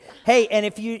Hey, and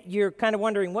if you're kind of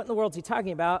wondering what in the world is he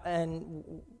talking about,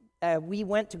 and we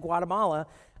went to Guatemala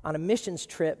on a missions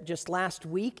trip just last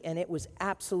week, and it was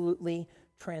absolutely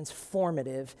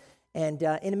transformative. And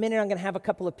in a minute, I'm going to have a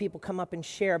couple of people come up and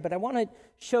share, but I want to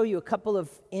show you a couple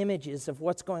of images of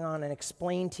what's going on and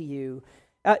explain to you.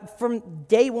 From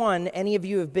day one, any of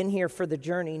you who have been here for the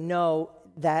journey know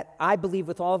that I believe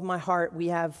with all of my heart. We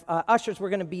have ushers.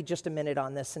 We're going to be just a minute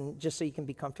on this, and just so you can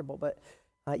be comfortable, but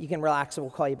you can relax, and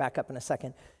we'll call you back up in a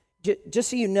second. Just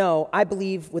so you know, I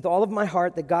believe with all of my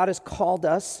heart that God has called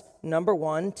us, number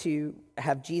one, to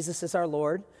have Jesus as our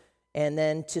Lord, and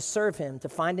then to serve him, to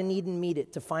find a need and meet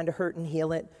it, to find a hurt and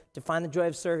heal it, to find the joy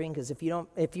of serving, because if you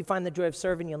find the joy of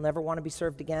serving, you'll never want to be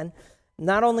served again.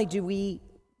 Not only do we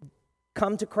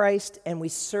come to Christ and we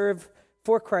serve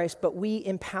for Christ, but we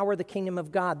empower the kingdom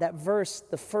of God. That verse,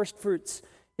 the first fruits,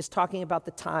 is talking about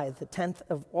the tithe, the tenth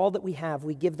of all that we have.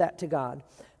 We give that to God.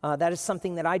 That is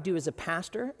something that I do as a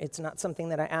pastor. It's not something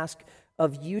that I ask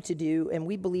of you to do, and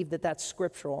we believe that that's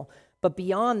scriptural. But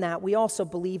beyond that, we also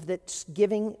believe that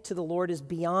giving to the Lord is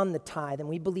beyond the tithe, and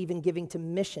we believe in giving to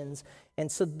missions.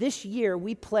 And so this year,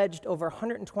 we pledged over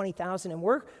 $120,000, and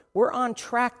we're on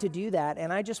track to do that.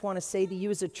 And I just want to say to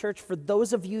you as a church, for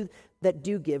those of you that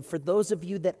do give, for those of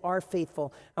you that are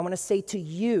faithful, I want to say to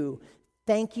you,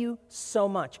 thank you so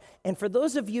much. And for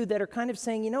those of you that are kind of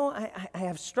saying, I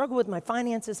have struggled with my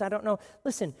finances, I don't know.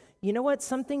 Listen, you know what?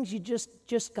 Some things you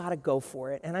just got to go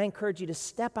for it. And I encourage you to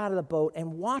step out of the boat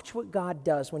and watch what God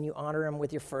does when you honor him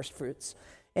with your first fruits.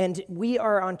 And we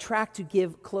are on track to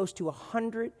give close to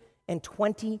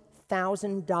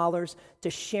 $120,000 to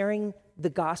sharing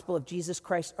the gospel of Jesus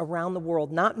Christ around the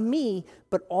world. Not me,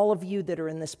 but all of you that are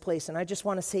in this place. And I just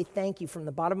want to say thank you from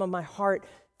the bottom of my heart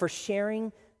for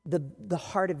sharing the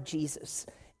heart of Jesus.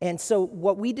 And so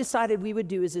what we decided we would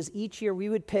do is each year we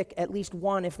would pick at least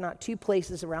one, if not two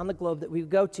places around the globe that we would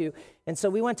go to. And so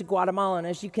we went to Guatemala, and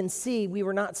as you can see, we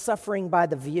were not suffering by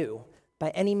the view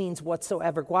by any means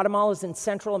whatsoever. Guatemala is in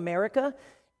Central America,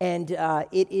 and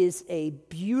it is a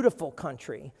beautiful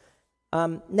country.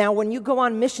 Now, when you go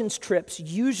on missions trips,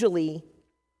 usually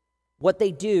what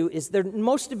they do is,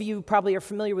 most of you probably are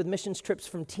familiar with missions trips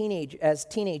from teenage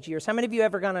years. How many of you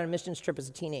ever gone on a missions trip as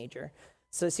a teenager?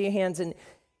 So see your hands. And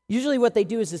usually what they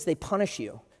do is they punish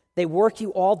you. They work you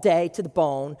all day to the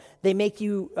bone. They make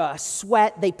you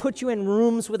sweat. They put you in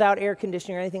rooms without air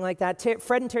conditioning or anything like that.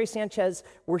 Fred and Terry Sanchez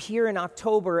were here in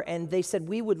October, and they said,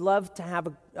 we would love to have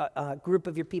a group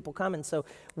of your people come. And so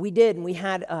we did, and we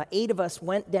had 8 of us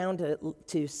went down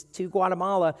to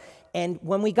Guatemala. And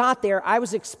when we got there, I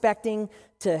was expecting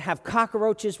to have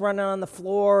cockroaches running on the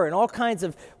floor and all kinds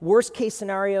of worst-case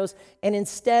scenarios. And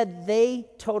instead, they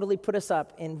totally put us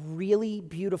up in really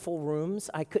beautiful rooms.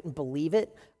 I couldn't believe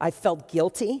it. I felt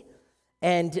guilty.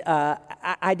 And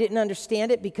I didn't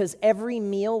understand it because every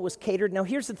meal was catered. Now,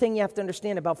 here's the thing you have to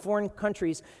understand about foreign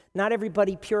countries. Not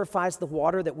everybody purifies the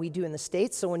water that we do in the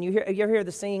States. So when you hear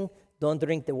the saying, don't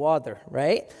drink the water,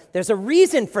 right? There's a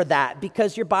reason for that,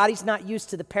 because your body's not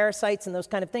used to the parasites and those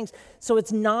kind of things. So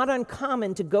it's not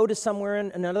uncommon to go to somewhere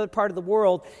in another part of the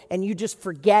world and you just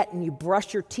forget and you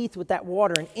brush your teeth with that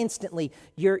water, and instantly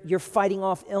you're fighting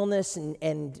off illness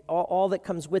and all that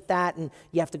comes with that, and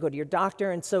you have to go to your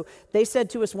doctor. And so they said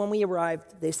to us when we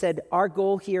arrived, they said, our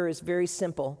goal here is very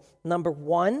simple. Number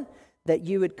 1, that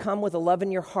you would come with a love in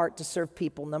your heart to serve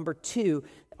people. Number 2,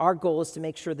 our goal is to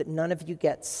make sure that none of you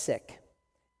get sick.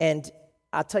 And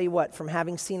I'll tell you what, from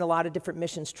having seen a lot of different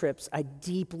missions trips, I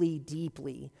deeply,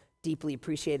 deeply, deeply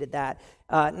appreciated that.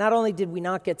 Not only did we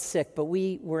not get sick, but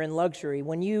we were in luxury.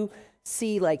 When you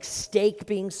see like steak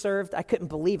being served, I couldn't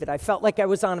believe it. I felt like I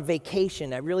was on a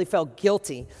vacation. I really felt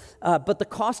guilty. But the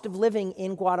cost of living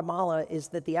in Guatemala is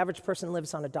that the average person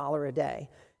lives on $1 a day.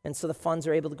 And so the funds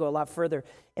are able to go a lot further.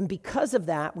 And because of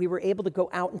that, we were able to go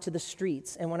out into the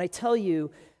streets. And when I tell you,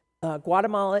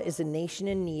 Guatemala is a nation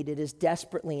in need. It is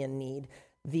desperately in need.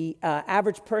 The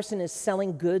average person is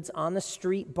selling goods on the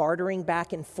street, bartering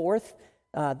back and forth.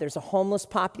 There's a homeless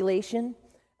population.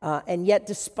 And yet,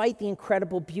 despite the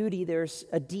incredible beauty, there's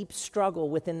a deep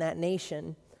struggle within that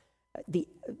nation.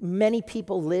 Many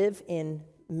people live in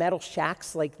metal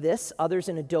shacks like this, others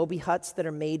in adobe huts that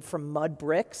are made from mud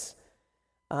bricks.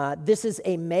 This is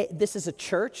a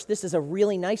church. This is a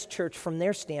really nice church from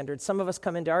their standards. Some of us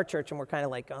come into our church and we're kind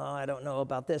of like, oh, I don't know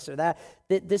about this or that.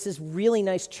 This is really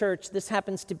nice church. This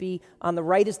happens to be on the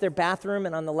right is their bathroom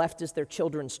and on the left is their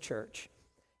children's church.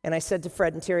 And I said to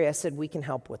Fred and Terry, I said, we can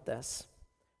help with this.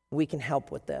 We can help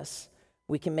with this.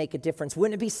 We can make a difference.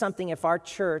 Wouldn't it be something if our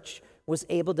church was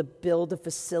able to build a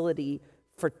facility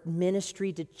for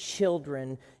ministry to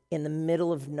children in the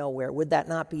middle of nowhere? Would that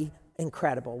not be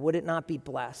incredible? Would it not be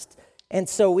blessed? And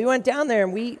so we went down there,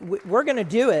 and we're going to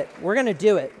do it. We're going to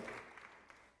do it.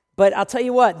 But I'll tell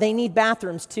you what, they need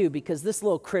bathrooms too, because this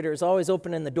little critter is always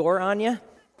opening the door on you.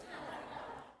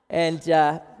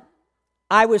 And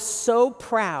I was so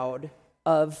proud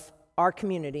of our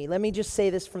community. Let me just say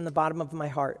this from the bottom of my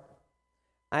heart.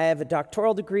 I have a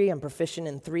doctoral degree. I'm proficient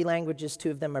in 3 languages.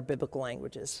 2 of them are biblical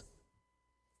languages.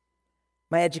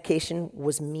 My education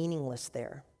was meaningless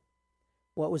there.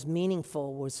 What was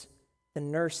meaningful was the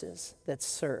nurses that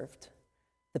served,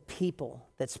 the people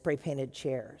that spray-painted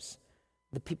chairs,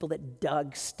 the people that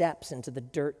dug steps into the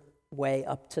dirt way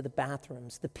up to the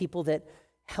bathrooms, the people that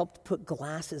helped put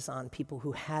glasses on people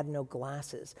who had no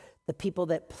glasses, the people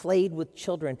that played with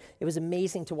children. It was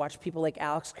amazing to watch people like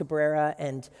Alex Cabrera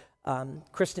and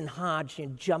Kristen Hodge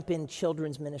jump in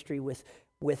children's ministry with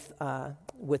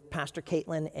Pastor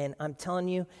Caitlin, and I'm telling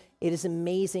you, it is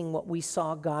amazing what we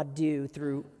saw God do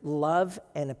through love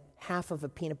and half of a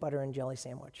peanut butter and jelly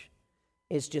sandwich.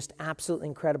 It's just absolutely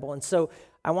incredible. And so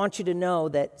I want you to know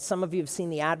that some of you have seen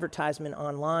the advertisement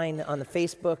online on the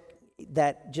Facebook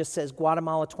that just says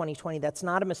Guatemala 2020. That's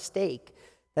not a mistake.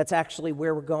 That's actually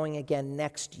where we're going again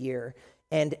next year.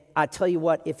 And I tell you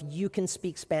what, if you can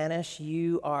speak Spanish,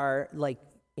 you are like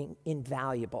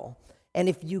invaluable. And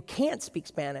if you can't speak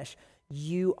Spanish,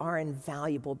 you are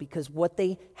invaluable, because what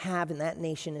they have in that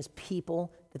nation is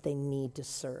people that they need to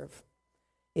serve.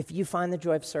 If you find the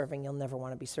joy of serving, you'll never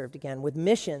want to be served again. With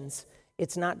missions,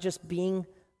 it's not just being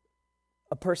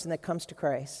a person that comes to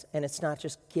Christ, and it's not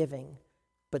just giving,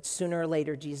 but sooner or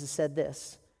later, Jesus said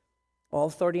this: all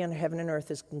authority on heaven and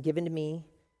earth is given to me,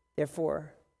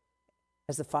 therefore,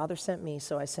 as the Father sent me,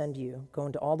 so I send you. Go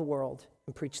into all the world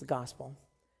and preach the gospel,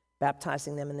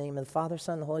 baptizing them in the name of the Father,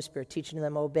 Son, and the Holy Spirit, teaching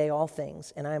them to obey all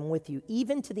things, and I am with you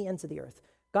even to the ends of the earth.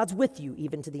 God's with you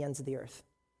even to the ends of the earth.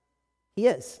 He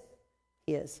is.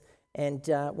 He is. And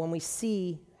when we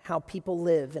see how people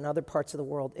live in other parts of the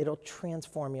world, it'll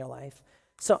transform your life.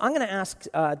 So I'm going to ask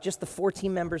just the 4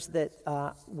 team members that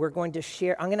we're going to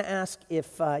share. I'm going to ask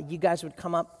if you guys would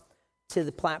come up to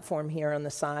the platform here on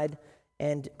the side.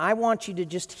 And I want you to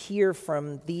just hear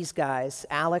from these guys: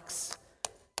 Alex,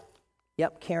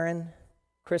 Karen,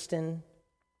 Kristen,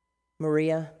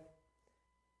 Maria.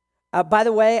 By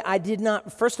the way, I did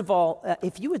not, first of all,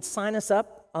 if you would sign us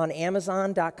up on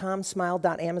Amazon.com,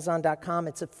 smile.amazon.com,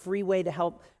 it's a free way to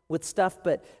help with stuff,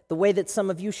 but the way that some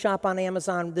of you shop on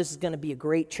Amazon, this is going to be a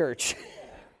great church.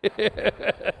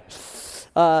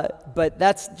 But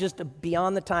that's just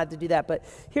beyond the tithe to do that. But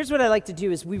here's what I like to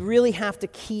do is we really have to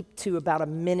keep to about a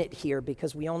minute here,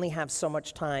 because we only have so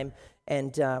much time,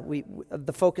 and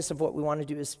the focus of what we want to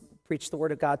do is preach the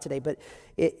Word of God today. But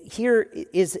here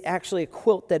is actually a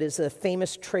quilt that is a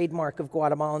famous trademark of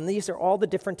Guatemala, and these are all the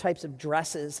different types of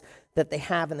dresses that they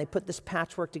have, and they put this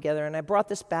patchwork together. And I brought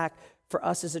this back for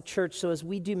us as a church, so as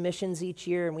we do missions each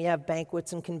year and we have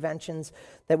banquets and conventions,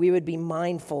 that we would be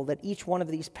mindful that each one of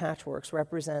these patchworks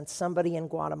represents somebody in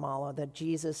Guatemala that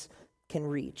Jesus can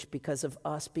reach because of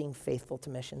us being faithful to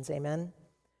missions. Amen?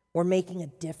 We're making a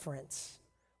difference.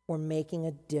 We're making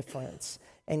a difference.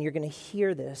 And you're going to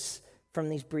hear this from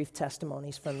these brief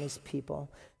testimonies from these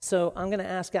people. So I'm going to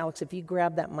ask Alex, if you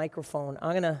grab that microphone,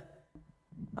 I'm going to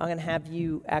have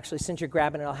you, actually, since you're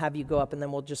grabbing it, I'll have you go up, and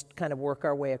then we'll just kind of work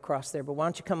our way across there. But why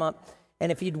don't you come up,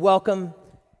 and if you'd welcome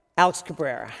Alex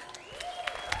Cabrera.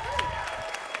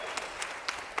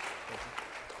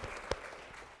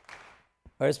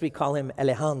 Or as we call him,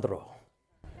 Alejandro.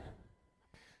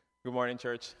 Good morning,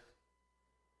 church. It's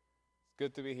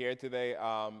good to be here today.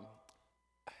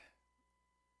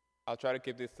 I'll try to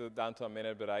keep this down to a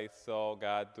minute, but I saw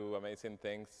God do amazing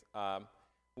things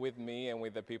with me and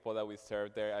with the people that we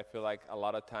serve there. I feel like a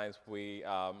lot of times we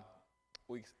go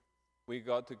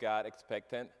to God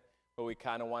expectant, but we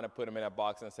kind of want to put him in a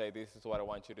box and say, this is what I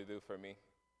want you to do for me.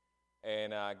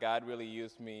 And God really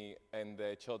used me in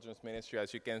the children's ministry.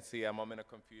 As you can see, a moment of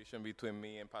confusion between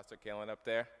me and Pastor Kellen up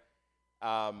there.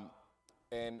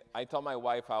 And I told my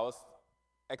wife I was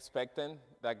expecting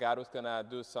that God was going to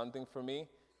do something for me,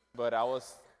 but I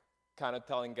was kind of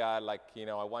telling God, like,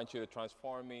 I want you to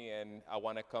transform me, and I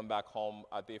want to come back home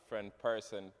a different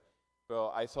person. But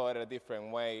I saw it a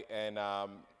different way, and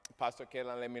Pastor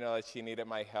Caitlin let me know that she needed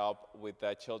my help with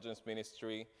the children's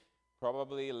ministry,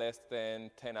 probably less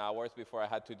than 10 hours before I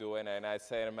had to do it, and I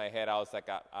said in my head, I was like,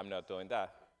 I'm not doing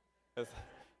that.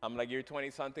 I'm like, you're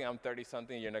 20-something, I'm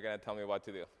 30-something, you're not going to tell me what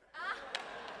to do.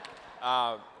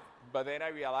 But then I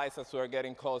realized as we were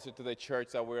getting closer to the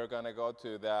church that we were going to go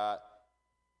to, that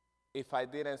if I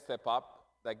didn't step up,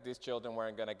 like, these children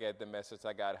weren't going to get the message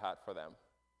that God had for them.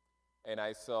 And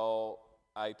I saw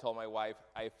I told my wife,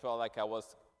 I felt like I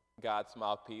was God's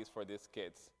mouthpiece for these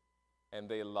kids. And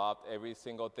they loved every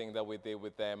single thing that we did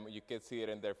with them. You could see it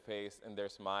in their face and their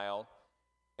smile.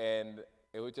 And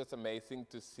it was just amazing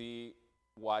to see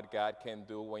what God can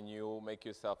do when you make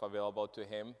yourself available to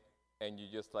Him and you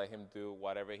just let Him do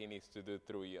whatever He needs to do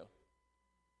through you.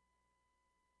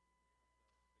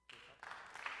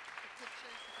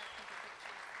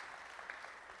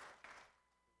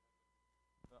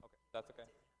 Okay, that's okay.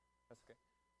 That's okay.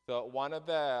 So one of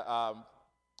the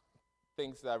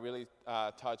things that really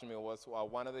touched me was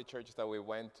one of the churches that we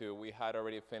went to, we had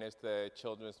already finished the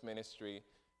children's ministry,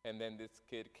 and then this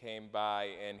kid came by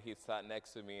and he sat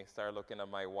next to me, started looking at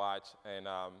my watch, and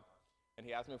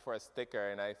he asked me for a sticker,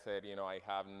 and I said, I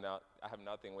have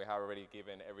nothing. We have already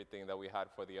given everything that we had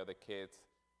for the other kids.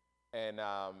 And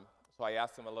so I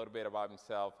asked him a little bit about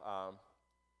himself.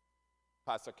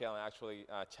 Pastor Kellen actually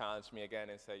challenged me again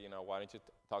and said, why don't you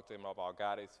talk to him about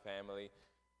God, his family.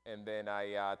 And then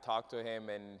I talked to him,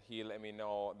 and he let me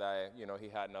know that, he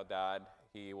had no dad.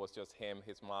 He was just him,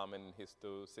 his mom, and his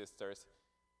two sisters.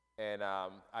 And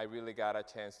I really got a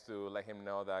chance to let him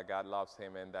know that God loves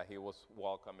him and that he was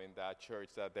welcome in that church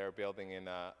that they're building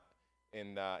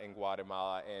in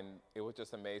Guatemala. And it was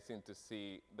just amazing to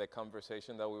see the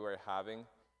conversation that we were having.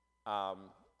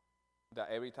 That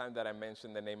every time that I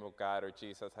mentioned the name of God or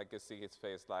Jesus, I could see his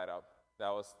face light up. That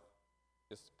was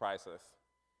just priceless.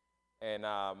 And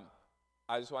I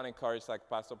just want to encourage, like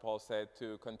Pastor Paul said,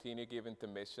 to continue giving to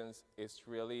missions. It's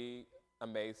really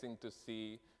amazing to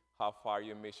see how far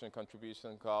your mission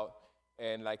contribution go.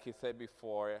 And like he said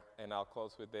before, and I'll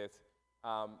close with this,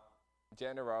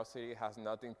 generosity has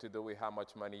nothing to do with how much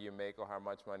money you make or how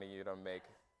much money you don't make.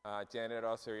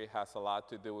 Generosity has a lot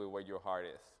to do with where your heart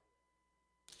is.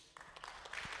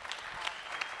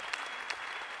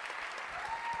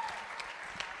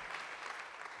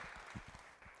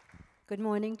 Good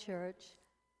morning, church.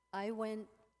 I went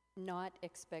not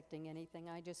expecting anything.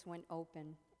 I just went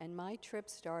open. And my trip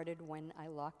started when I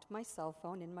locked my cell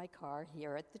phone in my car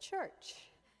here at the church.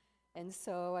 And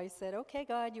so I said, okay,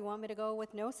 God, you want me to go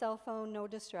with no cell phone, no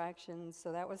distractions.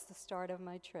 So that was the start of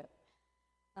my trip.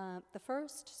 The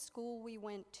first school we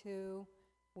went to,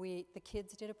 the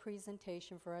kids did a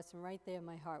presentation for us, and right there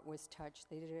my heart was touched.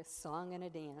 They did a song and a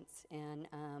dance, and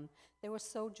they were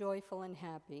so joyful and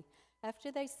happy.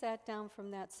 After they sat down from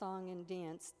that song and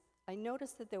dance, I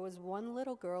noticed that there was one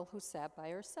little girl who sat by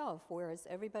herself, whereas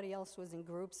everybody else was in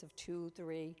groups of 2,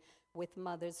 3, with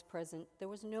mothers present. There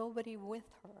was nobody with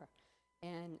her,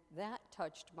 and that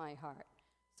touched my heart.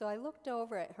 So I looked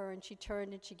over at her, and she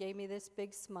turned and she gave me this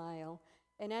big smile.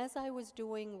 And as I was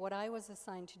doing what I was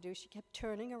assigned to do, she kept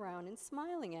turning around and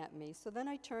smiling at me. So then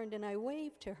I turned and I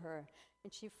waved to her,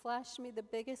 and she flashed me the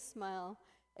biggest smile,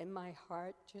 and my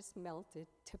heart just melted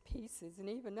to pieces. And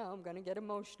even now I'm going to get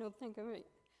emotional thinking of it.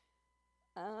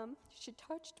 She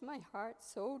touched my heart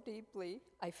so deeply.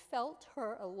 I felt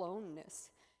her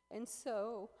aloneness. And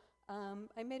so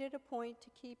I made it a point to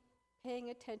keep paying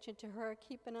attention to her,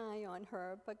 keep an eye on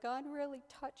her. But God really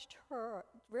touched her,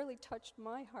 really touched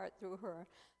my heart through her.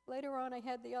 Later on, I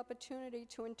had the opportunity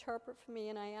to interpret for me,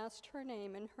 and I asked her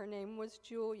name, and her name was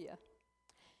Julia.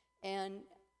 And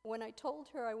when I told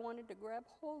her I wanted to grab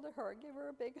hold of her, give her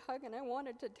a big hug, and I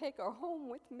wanted to take her home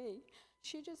with me,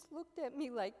 she just looked at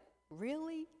me like,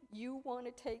 really? You want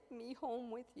to take me home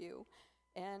with you?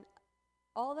 And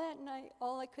all that night,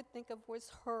 all I could think of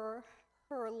was her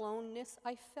aloneness.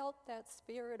 I felt that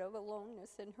spirit of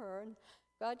aloneness in her, and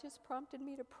God just prompted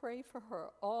me to pray for her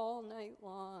all night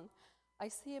long. I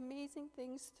see amazing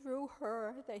things through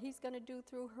her that he's going to do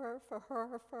through her, for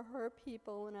her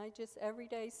people, and I just, every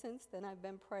day since then, I've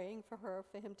been praying for her,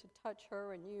 for him to touch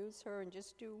her and use her and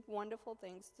just do wonderful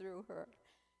things through her.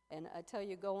 And I tell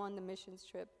you, go on the missions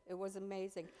trip. It was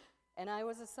amazing. And I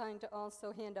was assigned to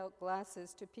also hand out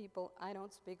glasses to people. I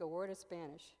don't speak a word of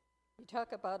Spanish. You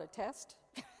talk about a test?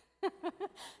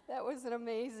 That was an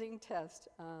amazing test.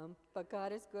 But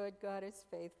God is good, God is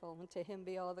faithful, and to him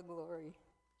be all the glory.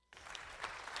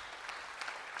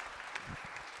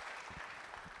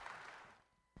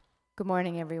 Good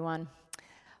morning, everyone.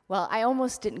 Well, I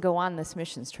almost didn't go on this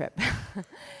missions trip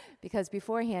because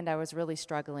beforehand I was really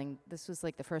struggling. This was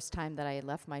like the first time that I had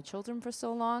left my children for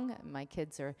so long. My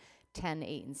kids are 10,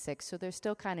 8, and 6, so they're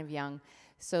still kind of young.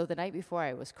 So the night before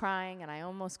I was crying, and I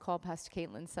almost called Pastor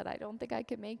Caitlin and said, I don't think I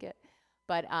could make it.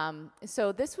 But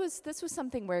so this was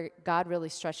something where God really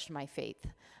stretched my faith.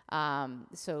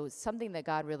 So something that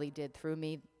God really did through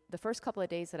me the first couple of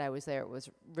days that I was there, it was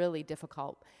really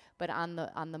difficult. But on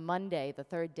the Monday, the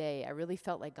third day, I really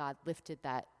felt like God lifted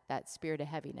that spirit of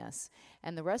heaviness.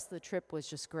 And the rest of the trip was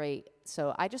just great.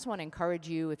 So I just want to encourage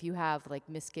you, if you have like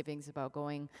misgivings about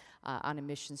going on a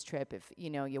missions trip, if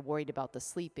you're worried about the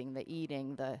sleeping, the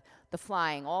eating, the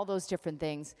flying, all those different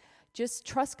things, just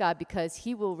trust God, because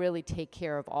he will really take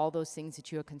care of all those things that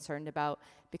you are concerned about,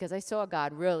 because I saw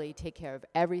God really take care of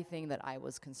everything that I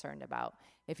was concerned about.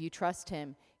 If you trust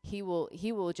him, he'll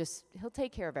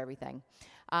take care of everything.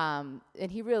 And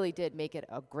he really did make it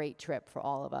a great trip for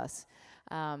all of us.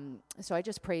 So I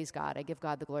just praise God. I give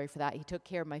God the glory for that. He took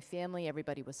care of my family.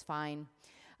 Everybody was fine.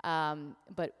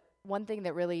 But one thing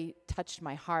that really touched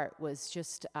my heart was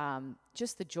just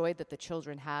the joy that the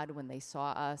children had when they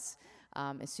saw us.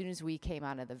 As soon as we came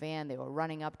out of the van, they were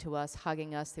running up to us,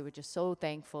 hugging us. They were just so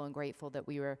thankful and grateful that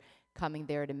we were coming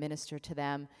there to minister to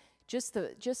them. Just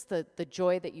the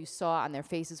joy that you saw on their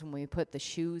faces when we put the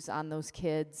shoes on those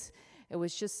kids. It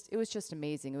was just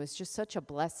amazing. It was just such a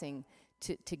blessing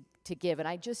to give. And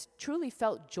I just truly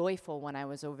felt joyful when I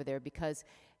was over there, because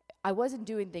I wasn't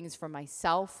doing things for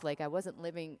myself. Like I wasn't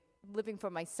living for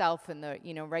myself in the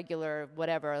regular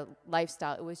whatever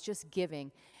lifestyle. It was just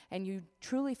giving. And you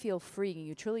truly feel free and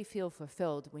you truly feel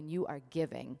fulfilled when you are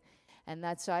giving. And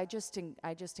that's, so I just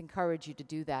encourage you to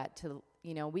do that.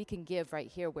 We can give right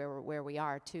here where we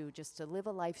are too, just to live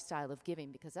a lifestyle of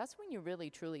giving, because that's when you really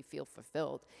truly feel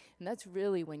fulfilled. And that's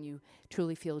really when you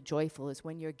truly feel joyful, is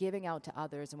when you're giving out to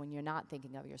others and when you're not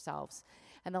thinking of yourselves.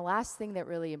 And the last thing that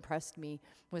really impressed me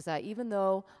was that even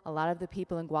though a lot of the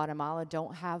people in Guatemala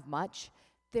don't have much,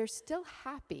 they're still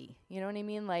happy. You know what I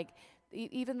mean? Like,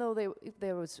 even though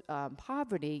there was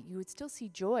poverty, you would still see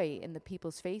joy in the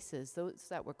people's faces. Those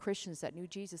that were Christians that knew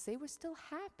Jesus, they were still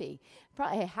happy,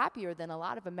 probably happier than a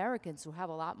lot of Americans who have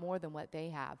a lot more than what they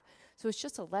have. So it's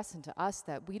just a lesson to us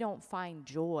that we don't find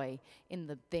joy in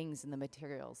the things and the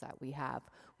materials that we have.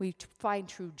 We find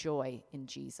true joy in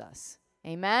Jesus.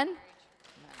 Amen?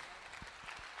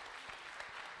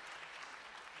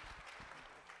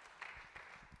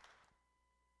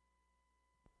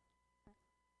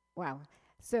 Wow.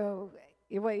 So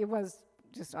it was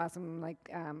just awesome. Like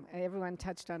everyone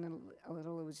touched on it a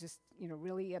little. It was just,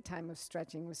 really a time of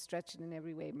stretching. It was stretching in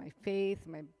every way. My faith,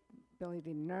 my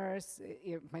ability to nurse,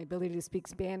 my ability to speak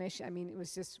Spanish. I mean, it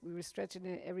was just, we were stretching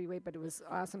in every way, but it was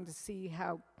awesome to see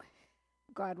how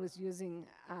God was using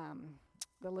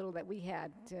the little that we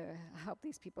had to help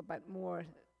these people, but more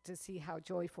to see how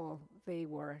joyful they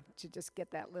were to just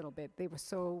get that little bit. They were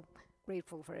so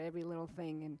grateful for every little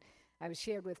thing. And I was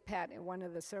shared with Pat in one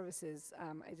of the services.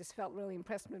 I just felt really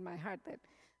impressed in my heart that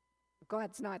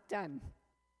God's not done.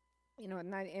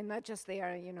 And not just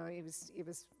there. It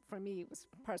was for me. It was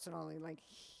personally, like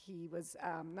He was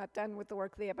not done with the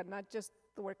work there, but not just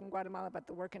the work in Guatemala, but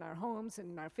the work in our homes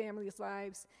and in our families'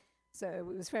 lives. So it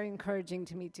was very encouraging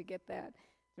to me to get that,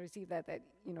 to receive that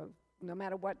no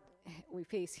matter what we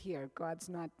face here, God's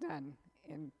not done.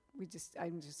 And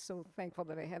I'm just so thankful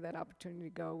that I had that opportunity to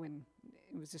go, and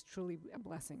it was just truly a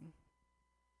blessing.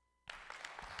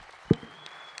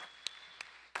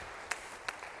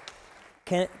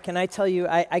 Can I tell you,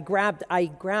 I grabbed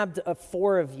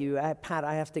 4 of you. Pat,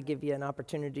 I have to give you an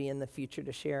opportunity in the future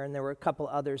to share, and there were a couple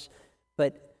others.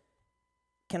 But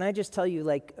can I just tell you,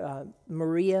 like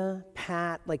Maria,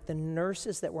 Pat, like the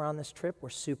nurses that were on this trip were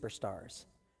superstars.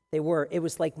 They were. It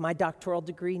was like my doctoral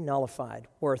degree nullified,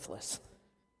 worthless.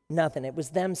 Nothing. It was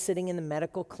them sitting in the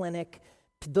medical clinic.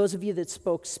 Those of you that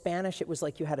spoke Spanish, it was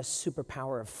like you had a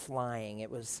superpower of flying. It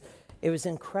was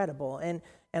incredible. And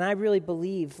I really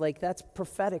believe like that's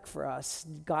prophetic for us.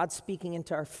 God speaking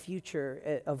into our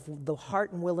future of the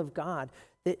heart and will of God,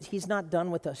 that He's not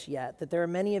done with us yet, that there are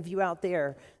many of you out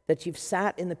there that you've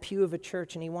sat in the pew of a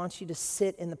church and He wants you to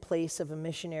sit in the place of a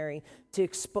missionary to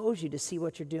expose you to see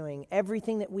what you're doing.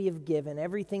 Everything that we have given,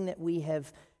 everything that we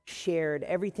have shared,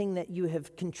 everything that you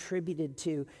have contributed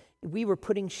to. We were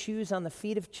putting shoes on the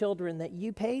feet of children that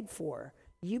you paid for.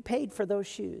 You paid for those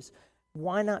shoes.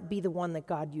 Why not be the one that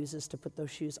God uses to put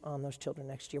those shoes on those children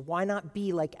next year? Why not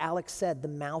be, like Alex said, the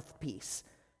mouthpiece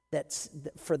that's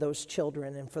for those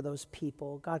children and for those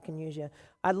people? God can use you.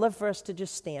 I'd love for us to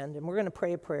just stand, and we're going to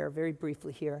pray a prayer very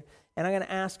briefly here. And I'm going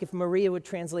to ask if Maria would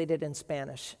translate it in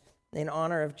Spanish in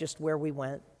honor of just where we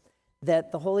went.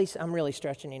 That the Holy, I'm really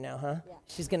stretching you now, huh? Yeah.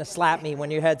 She's going to slap me when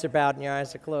your heads are bowed and your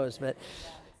eyes are closed. But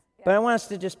I want us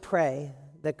to just pray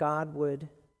that God would.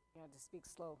 You have to speak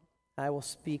slow. I will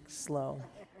speak slow.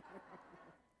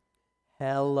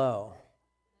 Hello.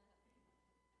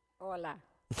 Hola.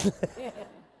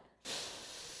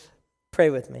 Pray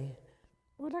with me.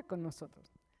 Ora con nosotros.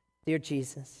 Dear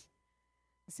Jesus,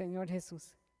 Señor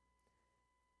Jesús,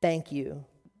 thank you.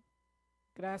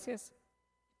 gracias.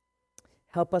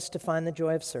 Help us to find the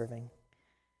joy of serving.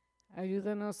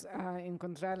 Ayúdanos a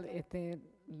encontrar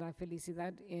la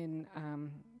felicidad en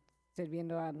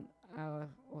sirviendo a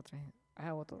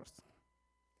otros.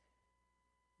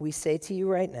 We say to you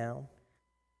right now,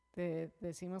 Te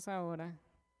decimos ahora,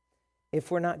 if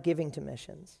we're not giving to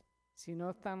missions, si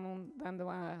no estamos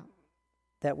dando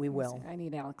that we will. I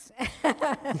need Alex.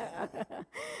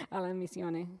 A las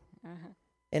misiones. Ajá.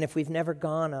 And if we've never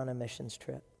gone on a missions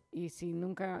trip, Y si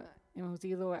nunca hemos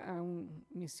ido a una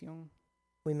misión,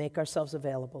 we make ourselves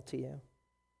available to you.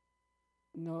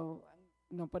 no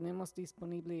ponemos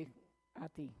disponible a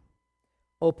ti.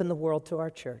 Open the world to our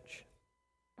church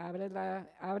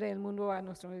Abre el mundo a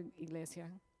nuestra iglesia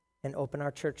and open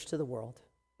our church to the world.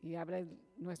 y abre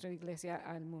nuestra iglesia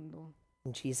al mundo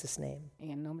In Jesus' name.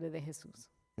 en el nombre de Jesús.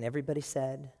 And everybody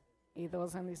said, Y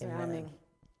todos han dicho Amen. amén.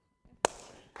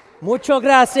 muchas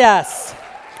gracias.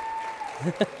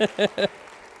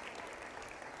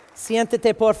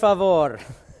 Siéntate, por favor.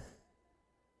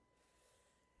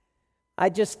 I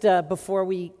just, before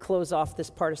we close off this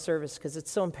part of service, because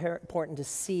it's so important to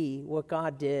see what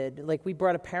God did. Like, we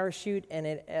brought a parachute, and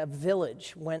a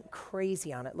village went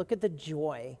crazy on it. Look at the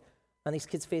joy on these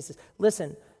kids' faces.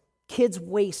 Listen, kids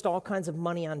waste all kinds of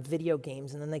money on video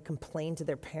games, and then they complain to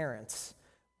their parents.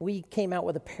 We came out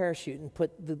with a parachute and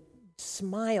put the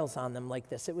smiles on them like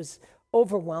this. It was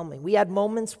overwhelming. We had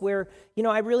moments where,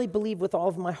 I really believe with all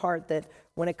of my heart that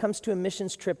when it comes to a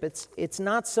missions trip, it's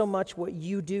not so much what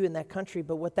you do in that country,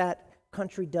 but what that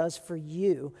country does for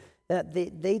you. That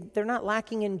they're not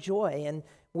lacking in joy, and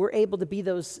we're able to be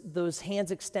those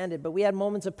hands extended. But we had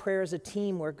moments of prayer as a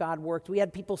team where God worked. We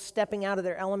had people stepping out of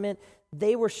their element.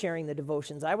 They were sharing the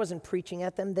devotions. I wasn't preaching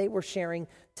at them. They were sharing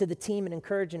to the team and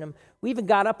encouraging them. We even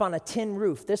got up on a tin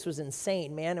roof. This was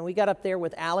insane, man. And we got up there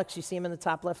with Alex. You see him in the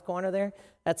top left corner there?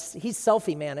 He's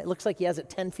selfie, man. It looks like he has it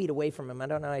 10 feet away from him. I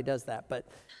don't know how he does that. But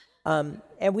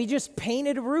and we just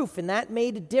painted a roof, and that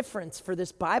made a difference for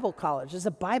this Bible college. There's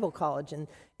a Bible college in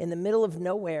the middle of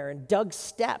nowhere, and dug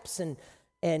steps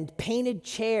and painted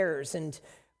chairs, and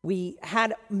we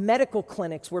had medical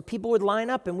clinics where people would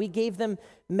line up, and we gave them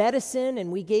medicine,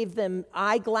 and we gave them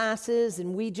eyeglasses,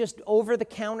 and we just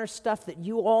over-the-counter stuff that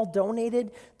you all donated.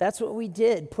 That's what we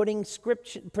did, putting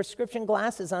prescription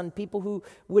glasses on people who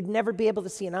would never be able to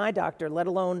see an eye doctor, let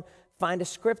alone find a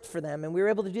script for them. And we were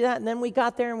able to do that, and then we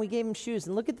got there and we gave them shoes.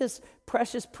 And look at this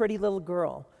precious, pretty little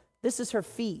girl. This is her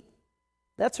feet.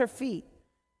 That's her feet.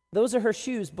 Those are her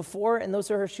shoes before, and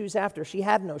those are her shoes after. She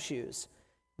had no shoes.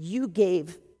 You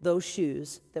gave those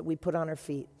shoes that we put on her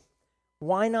feet.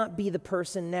 Why not be the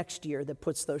person next year that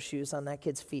puts those shoes on that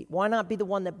kid's feet? Why not be the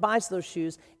one that buys those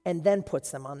shoes and then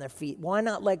puts them on their feet? Why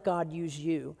not let God use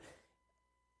you?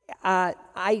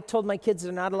 I told my kids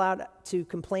they're not allowed to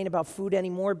complain about food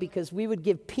anymore, because we would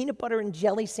give peanut butter and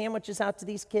jelly sandwiches out to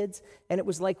these kids, and it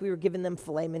was like we were giving them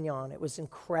filet mignon. It was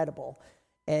incredible.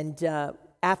 And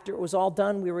after it was all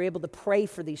done, we were able to pray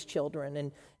for these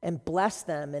children and bless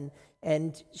them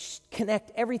and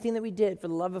connect everything that we did for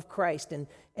the love of Christ.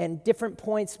 And different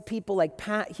points, people like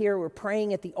Pat here were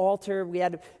praying at the altar. We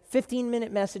had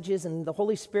 15-minute messages, and the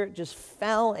Holy Spirit just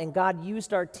fell, and God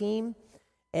used our team.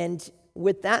 And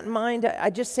with that in mind, I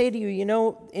just say to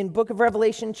you, in book of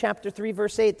Revelation, chapter 3,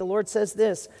 verse 8, the Lord says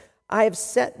this, I have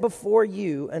set before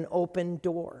you an open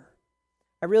door.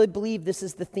 I really believe this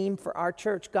is the theme for our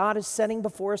church. God is setting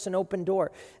before us an open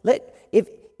door.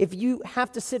 If you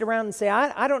have to sit around and say,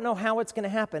 I don't know how it's going to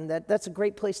happen, that's a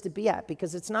great place to be at,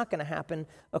 because it's not going to happen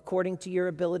according to your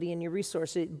ability and your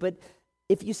resources. But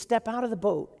if you step out of the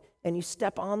boat and you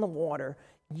step on the water,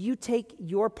 you take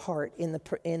your part in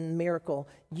the miracle.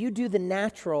 You do the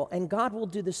natural, and God will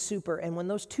do the super. And when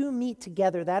those two meet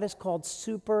together, that is called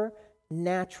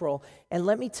supernatural. And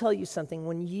let me tell you something.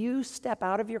 When you step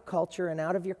out of your culture and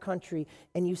out of your country,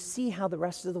 and you see how the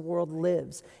rest of the world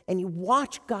lives, and you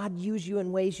watch God use you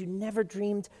in ways you never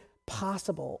dreamed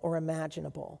possible or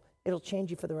imaginable, it'll change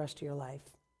you for the rest of your life.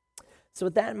 So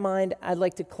with that in mind, I'd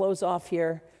like to close off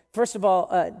here. First of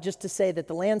all, just to say that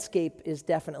the landscape is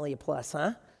definitely a plus,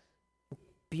 huh?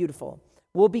 Beautiful.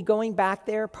 We'll be going back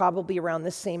there probably around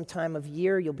this same time of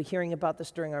year. You'll be hearing about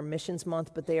this during our missions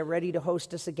month, but they are ready to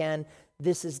host us again.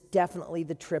 This is definitely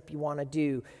the trip you want to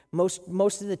do.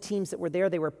 Most of the teams that were there,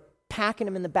 they were packing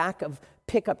them in the back of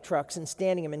pickup trucks and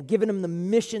standing them and giving them the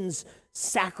missions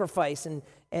sacrifice.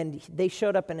 And they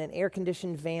showed up in an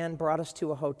air-conditioned van, brought us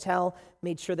to a hotel,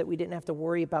 made sure that we didn't have to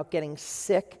worry about getting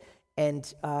sick.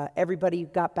 And everybody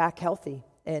got back healthy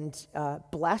and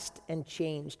blessed and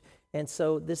changed. And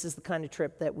so this is the kind of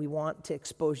trip that we want to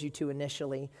expose you to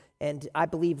initially. And I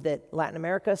believe that Latin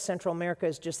America, Central America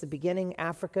is just the beginning.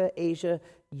 Africa, Asia,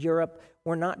 Europe.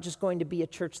 We're not just going to be a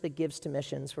church that gives to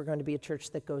missions. We're going to be a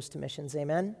church that goes to missions.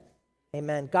 Amen?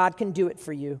 Amen. God can do it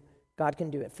for you. God can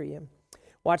do it for you.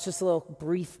 Watch this little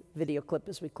brief video clip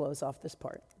as we close off this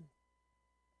part.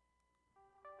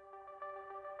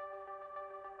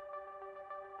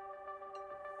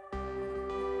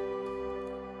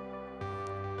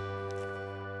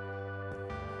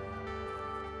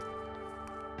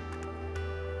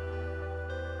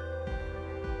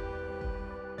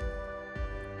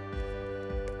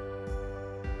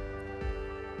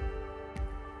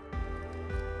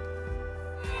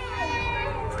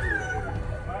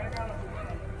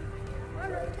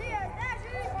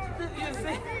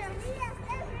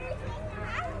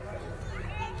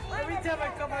 Every time I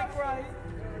come, I cry.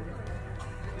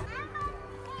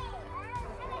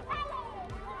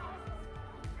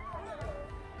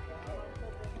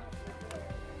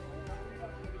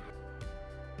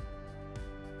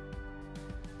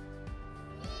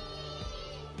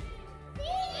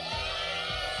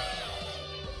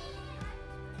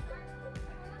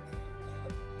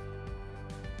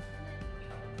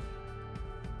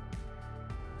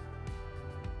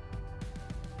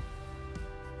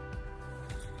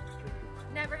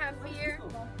 Never have fear.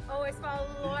 Always follow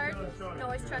the Lord. And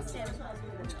always trust Him.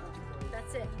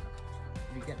 That's it. What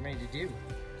are you getting ready to do?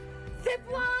 Zip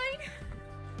line.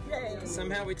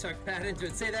 Somehow we talked Pat into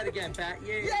it. Say that again, Pat.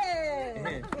 Yay!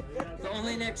 Yay! The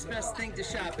only next best thing to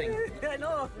shopping. I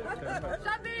know.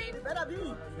 Shopping. Better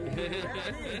be.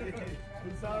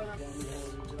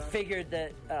 Figured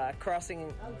that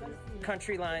crossing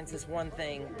country lines is one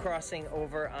thing, crossing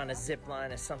over on a zip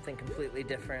line is something completely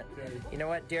different. You know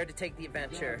what? Dare to take the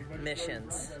adventure.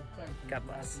 Missions. God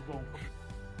bless.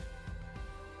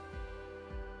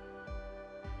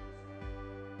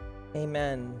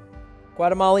 Amen.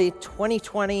 Guatemala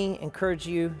 2020, encourage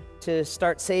you to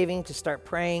start saving, to start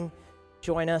praying.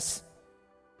 Join us.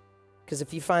 Because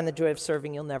if you find the joy of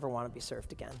serving, you'll never want to be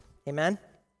served again. Amen?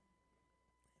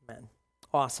 Amen.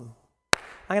 Awesome.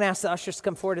 I'm going to ask the ushers to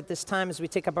come forward at this time as we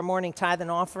take up our morning tithe and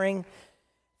offering.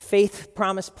 Faith,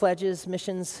 promise pledges,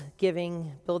 missions,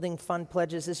 giving, building fund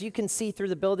pledges. As you can see through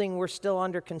the building, we're still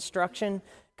under construction.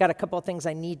 Got a couple of things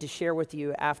I need to share with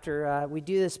you after we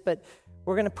do this, but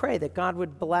we're going to pray that God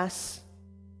would bless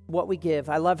what we give.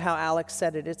 I love how Alex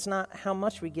said it. It's not how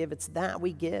much we give, it's that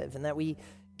we give and that we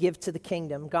give to the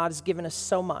kingdom. God has given us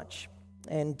so much,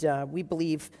 and we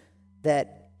believe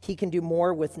that He can do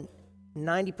more with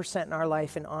 90% in our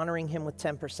life and honoring Him with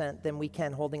 10% than we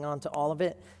can holding on to all of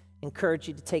it. Encourage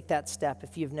you to take that step.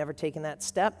 If you've never taken that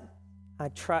step,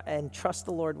 trust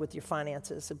the Lord with your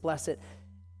finances and bless it.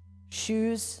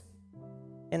 Shoes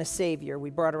and a Savior we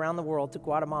brought around the world to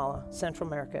Guatemala, Central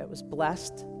America. It was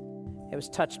blessed, it was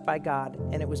touched by God,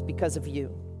 and it was because of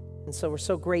you. And so we're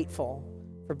so grateful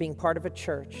for being part of a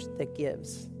church that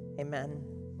gives. Amen.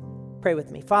 Pray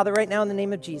with me. Father, right now in the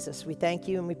name of Jesus, we thank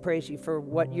you and we praise you for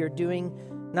what you're doing,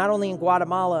 not only in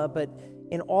Guatemala, but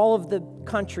in all of the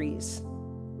countries,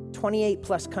 28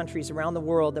 plus countries around the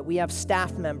world, that we have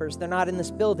staff members. They're not in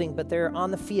this building, but they're on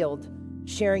the field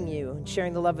sharing you and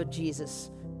sharing the love of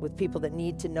Jesus with people that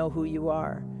need to know who you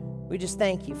are. We just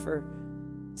thank you for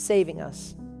saving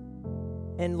us.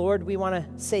 And Lord, we want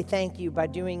to say thank you by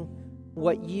doing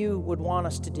what you would want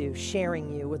us to do,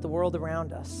 sharing you with the world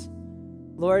around us.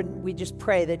 Lord, we just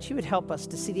pray that you would help us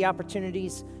to see the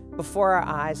opportunities before our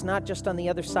eyes, not just on the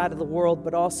other side of the world,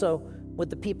 but also with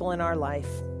the people in our life,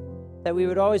 that we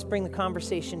would always bring the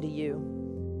conversation to you.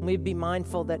 And we'd be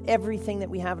mindful that everything that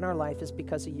we have in our life is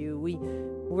because of you.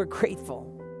 We're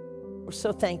grateful. We're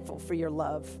so thankful for your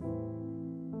love.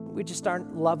 We just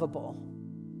aren't lovable,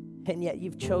 and yet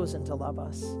you've chosen to love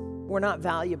us. We're not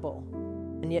valuable,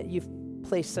 and yet you've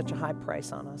placed such a high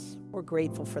price on us. We're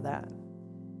grateful for that.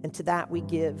 And to that we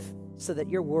give so that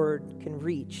your word can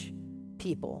reach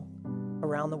people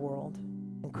around the world.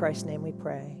 In Christ's name we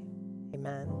pray.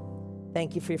 Amen.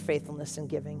 Thank you for your faithfulness in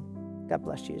giving. God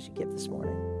bless you as you give this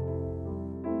morning.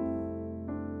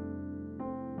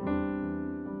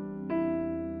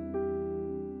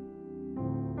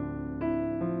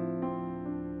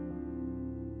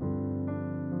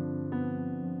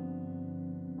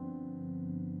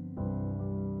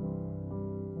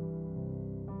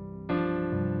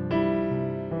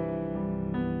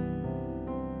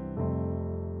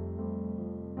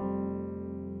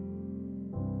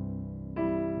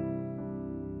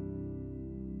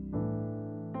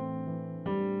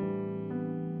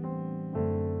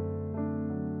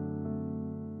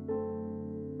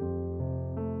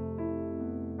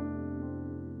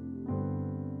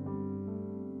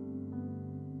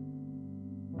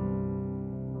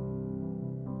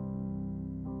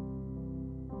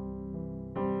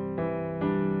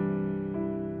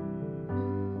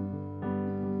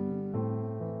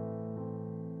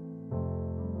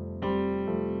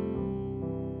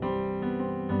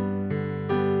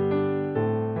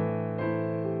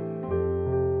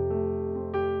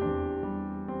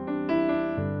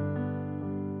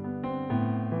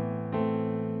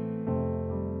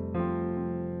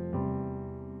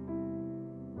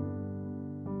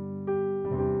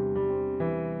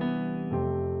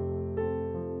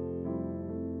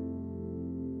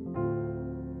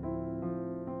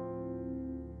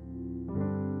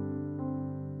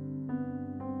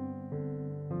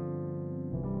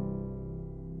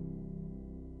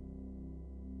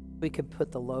 We could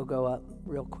put the logo up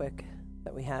real quick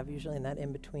that we have usually in that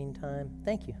in-between time.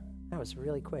 Thank you. That was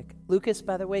really quick. Lucas,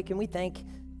 by the way, can we thank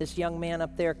this young man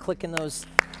up there clicking those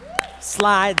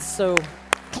slides, so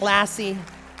classy.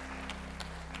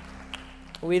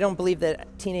 We don't believe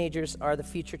that teenagers are the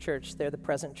future church. They're the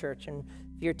present church. And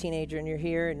if you're a teenager and you're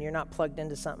here and you're not plugged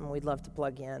into something, we'd love to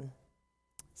plug you in.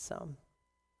 So,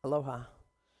 aloha.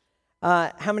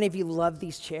 How many of you love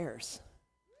these chairs?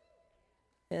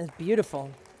 It's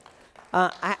beautiful.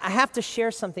 I have to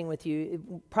share something with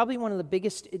you. Probably one of the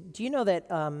biggest. Do you know that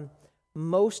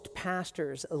most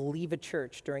pastors leave a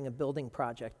church during a building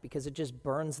project because it just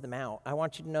burns them out? I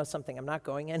want you to know something. I'm not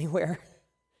going anywhere.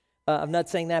 I'm not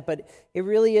saying that, but it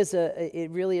really is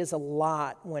a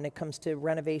lot when it comes to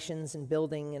renovations and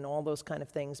building and all those kind of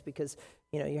things, because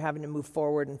you're having to move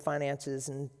forward in finances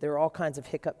and there are all kinds of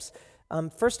hiccups.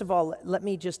 First of all, let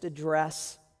me just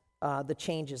address the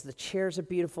changes. The chairs are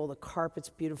beautiful. The carpet's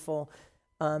beautiful.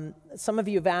 Some of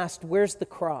you have asked, where's the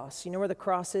cross? You know where the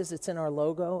cross is? It's in our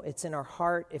logo. It's in our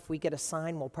heart. If we get a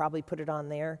sign, we'll probably put it on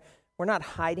there. We're not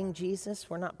hiding Jesus.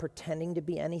 We're not pretending to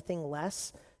be anything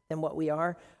less than what we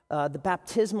are. The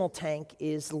baptismal tank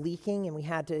is leaking, and we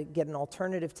had to get an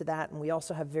alternative to that, and we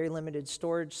also have very limited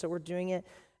storage, so we're doing it.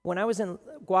 When I was in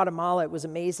Guatemala, it was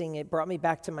amazing. It brought me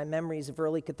back to my memories of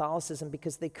early Catholicism,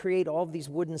 because they create all of these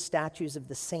wooden statues of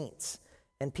the saints,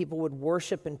 and people would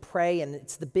worship and pray, and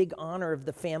it's the big honor of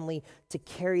the family to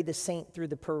carry the saint through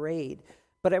the parade.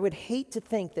 But I would hate to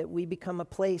think that we become a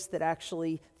place that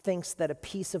actually thinks that a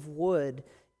piece of wood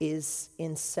is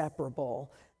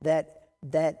inseparable, that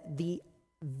the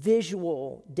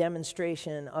visual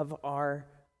demonstration of our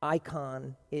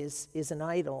icon is an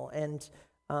idol. And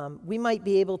we might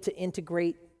be able to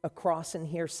integrate a cross in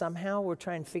here somehow. We're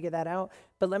trying to figure that out.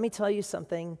 But let me tell you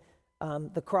something.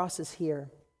 The cross is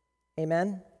here.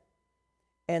 Amen?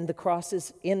 And the cross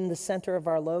is in the center of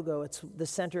our logo. It's the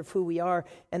center of who we are.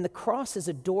 And the cross is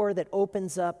a door that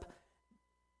opens up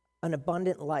an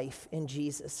abundant life in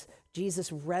Jesus.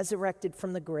 Jesus resurrected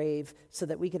from the grave so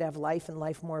that we could have life and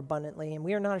life more abundantly. And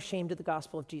we are not ashamed of the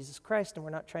gospel of Jesus Christ, and we're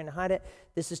not trying to hide it.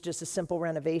 This is just a simple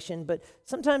renovation. But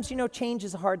sometimes, change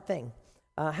is a hard thing.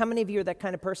 How many of you are that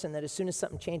kind of person that as soon as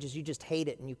something changes, you just hate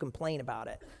it and you complain about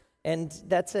it? And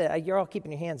that's it. You're all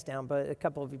keeping your hands down, but a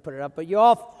couple of you put it up. But you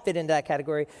all fit into that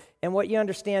category. And what you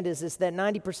understand is that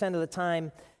 90% of the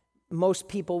time, most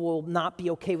people will not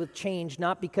be okay with change,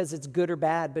 not because it's good or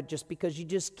bad, but just because you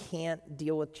just can't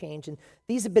deal with change. And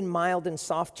these have been mild and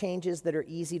soft changes that are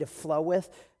easy to flow with,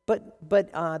 but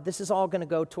this is all going to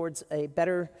go towards a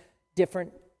better,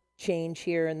 different change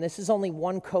here, and this is only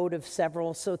one coat of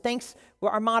several. So thanks.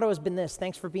 Well, our motto has been this: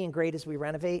 thanks for being great as we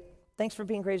renovate. Thanks for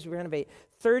being great as we renovate.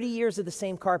 30 years of the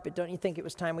same carpet. Don't you think it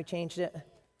was time we changed it?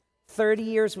 30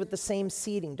 years with the same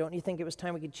seating. Don't you think it was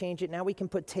time we could change it? Now we can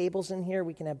put tables in here.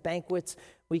 We can have banquets.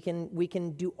 We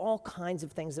can do all kinds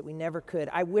of things that we never could.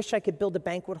 I wish I could build a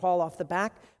banquet hall off the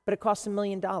back, but it costs $1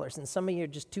 million, and some of you are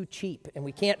just too cheap, and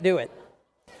we can't do it.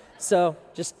 So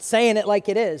just saying it like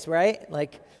it is, right?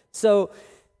 So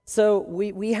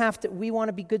we want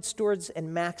to be good stewards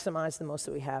and maximize the most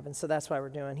that we have, and so that's why we're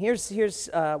doing. Here's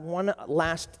one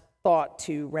last thought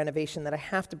to renovation that I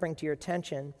have to bring to your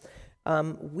attention.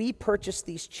 We purchased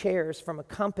these chairs from a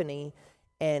company,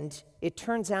 and it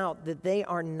turns out that they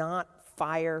are not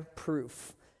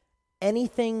fireproof.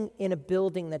 Anything in a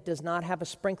building that does not have a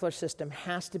sprinkler system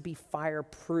has to be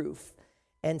fireproof.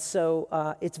 And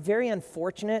so it's very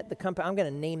unfortunate. I'm going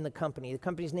to name the company. The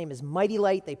company's name is Mighty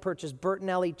Light. They purchased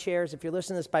Bertinelli chairs. If you're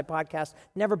listening to this by podcast,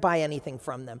 never buy anything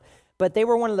from them. But they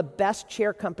were one of the best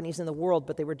chair companies in the world,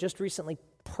 but they were just recently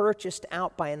purchased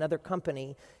out by another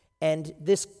company. And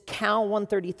this Cal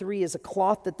 133 is a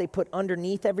cloth that they put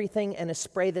underneath everything and a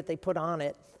spray that they put on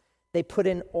it. They put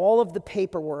in all of the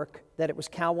paperwork that it was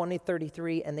Cal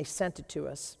 133, and they sent it to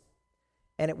us,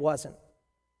 and it wasn't.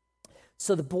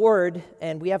 So the board,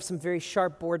 and we have some very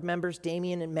sharp board members.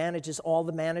 Damien manages all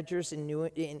the managers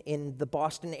in the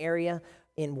Boston area,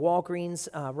 in Walgreens.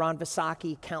 Ron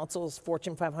Visacki counsels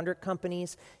Fortune 500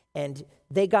 companies. And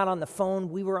they got on the phone.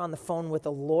 We were on the phone with a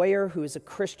lawyer who is a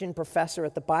Christian professor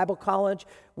at the Bible College.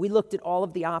 We looked at all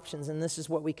of the options, and this is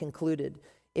what we concluded.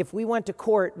 If we went to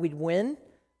court, we'd win,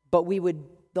 but the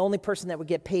only person that would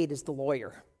get paid is the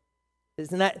lawyer.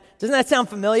 Doesn't that sound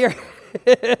familiar?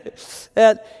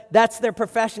 That's their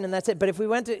profession, and that's it. But if we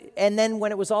went to, and then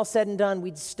when it was all said and done,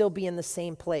 we'd still be in the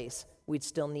same place. We'd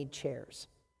still need chairs.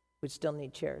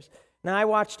 Now, I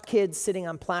watched kids sitting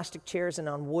on plastic chairs and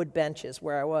on wood benches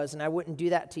where I was, and I wouldn't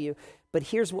do that to you. But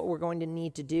here's what we're going to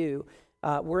need to do.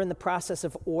 We're in the process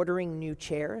of ordering new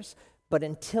chairs, But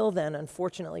until then,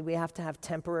 unfortunately, we have to have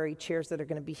temporary chairs that are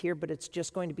going to be here, but it's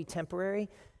just going to be temporary.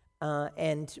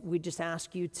 And we just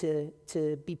ask you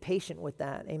to be patient with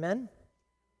that. Amen?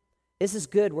 This is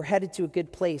good. We're headed to a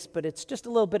good place, but it's just a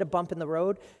little bit of bump in the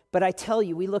road. But I tell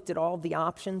you, we looked at all the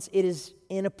options. It is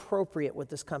inappropriate what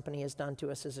this company has done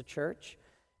to us as a church.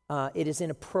 It is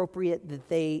inappropriate that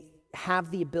they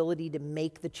have the ability to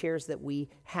make the chairs that we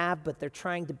have, but they're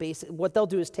trying to what they'll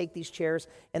do is take these chairs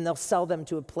and they'll sell them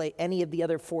to any of the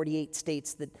other 48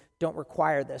 states that don't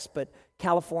require this. But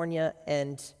California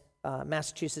and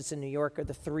Massachusetts and New York are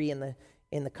the three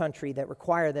in the country that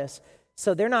require this.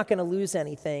 So they're not going to lose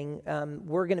anything.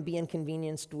 We're going to be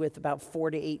inconvenienced with about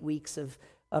 4 to 8 weeks of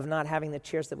not having the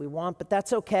chairs that we want, but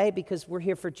that's okay because we're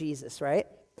here for Jesus, right?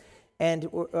 And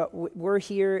we're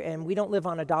here, and we don't live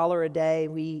on $1 a day.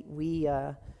 We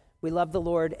love the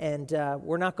Lord, and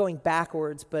we're not going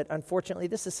backwards. But unfortunately,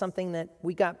 this is something that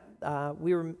we got. I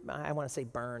want to say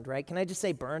burned, right? Can I just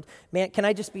say burned? Man, can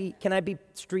I be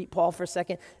street Paul for a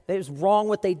second? It was wrong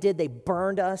what they did. They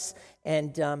burned us,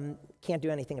 and can't do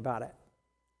anything about it.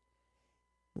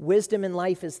 Wisdom in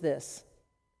life is this: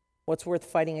 what's worth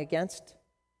fighting against,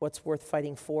 what's worth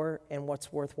fighting for, and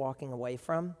what's worth walking away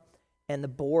from. And the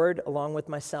board, along with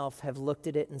myself, have looked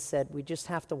at it and said, we just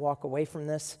have to walk away from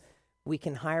this. We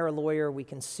can hire a lawyer, we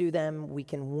can sue them, we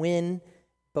can win,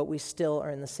 but we still are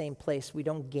in the same place. We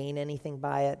don't gain anything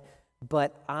by it.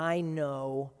 But I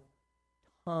know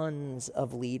tons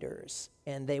of leaders,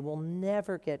 and they will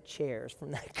never get chairs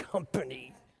from that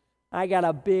company. I got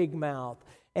a big mouth.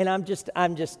 And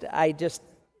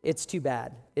it's too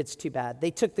bad. It's too bad.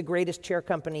 They took the greatest chair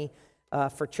company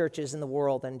for churches in the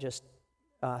world and just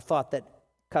thought that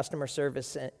customer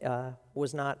service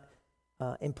was not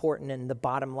important, and the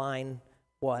bottom line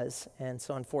was. And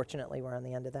so unfortunately, we're on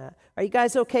the end of that. Are you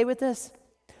guys okay with this?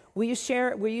 Will you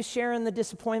share in the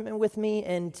disappointment with me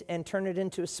and turn it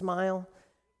into a smile?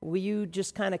 Will you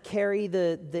just kind of carry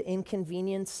the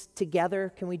inconvenience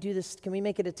together? Can we do this? Can we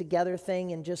make it a together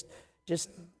thing and just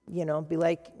be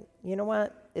like, you know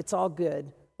what? It's all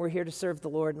good. We're here to serve the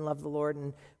Lord and love the Lord,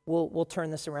 and we'll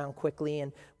turn this around quickly.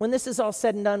 And when this is all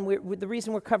said and done, the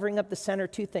reason we're covering up the center,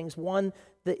 two things. One,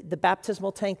 the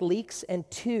baptismal tank leaks, and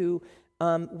two,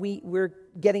 we're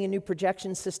getting a new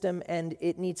projection system, and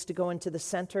it needs to go into the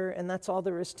center, and that's all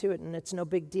there is to it, and it's no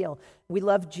big deal. We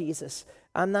love Jesus.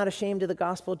 I'm not ashamed of the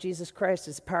gospel of Jesus Christ.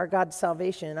 It's the power of God's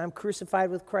salvation, and I'm crucified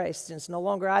with Christ, and it's no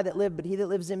longer I that live, but he that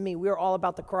lives in me. We are all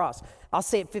about the cross. I'll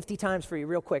say it 50 times for you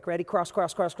real quick. Ready? Cross,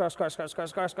 cross, cross, cross, cross, cross,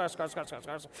 cross, cross, cross, cross, cross, cross,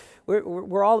 cross.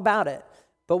 We're all about it.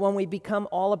 But when we become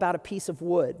all about a piece of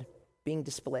wood being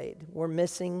displayed, we're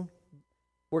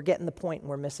getting the point, and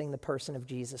we're missing the person of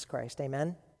Jesus Christ.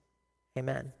 Amen?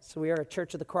 Amen. So we are a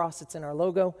Church of the Cross. It's in our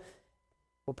logo.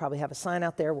 We'll probably have a sign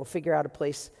out there. We'll figure out a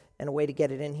place and a way to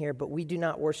get it in here. But we do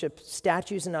not worship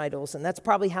statues and idols, and that's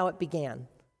probably how it began.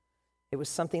 It was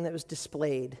something that was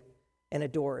displayed and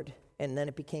adored, and then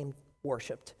it became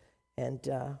worshipped. And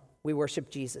we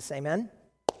worship Jesus. Amen?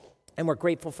 And we're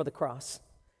grateful for the cross.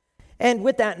 And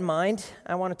with that in mind,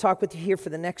 I want to talk with you here for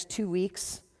the next 2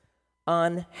 weeks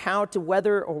on how to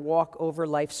weather or walk over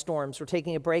life's storms. We're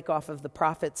taking a break off of the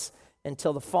prophets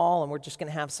until the fall, and we're just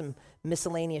going to have some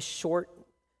miscellaneous short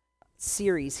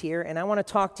series here. And I want to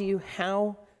talk to you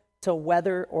how to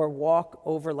weather or walk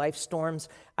over life's storms.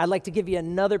 I'd like to give you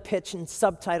another pitch and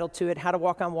subtitle to it: How to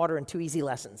Walk on Water in 2 Easy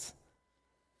Lessons.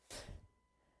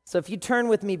 So if you turn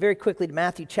with me very quickly to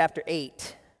Matthew chapter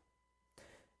 8.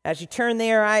 As you turn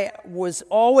there, I was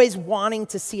always wanting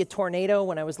to see a tornado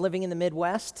when I was living in the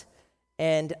Midwest,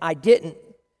 and I didn't.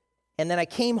 And then I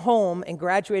came home and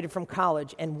graduated from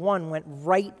college, and one went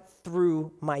right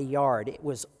through my yard. It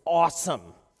was awesome.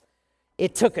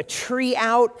 It took a tree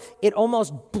out. It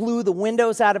almost blew the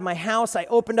windows out of my house. I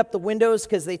opened up the windows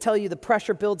because they tell you the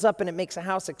pressure builds up and it makes a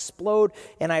house explode.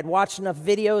 And I'd watched enough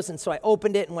videos, and so I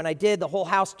opened it, and when I did, the whole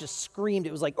house just screamed.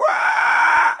 It was like,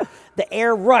 "Rah!" The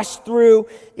air rushed through.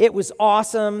 It was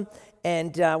awesome.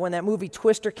 And when that movie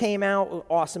Twister came out,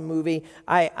 awesome movie,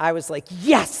 I was like,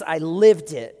 yes, I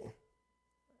lived it.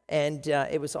 And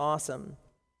it was awesome.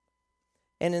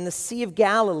 And in the Sea of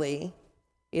Galilee,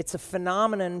 it's a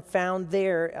phenomenon found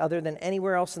there other than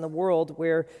anywhere else in the world,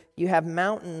 where you have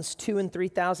mountains 2,000 and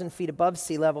 3,000 feet above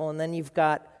sea level, and then you've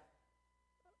got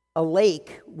a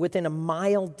lake within a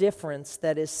mile difference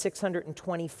that is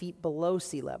 620 feet below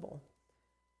sea level.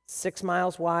 6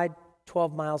 miles wide,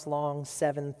 12 miles long,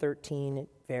 7, 13, it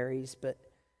varies.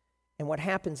 And what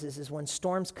happens is when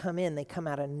storms come in, they come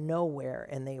out of nowhere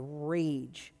and they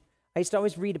rage. I used to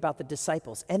always read about the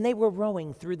disciples, and they were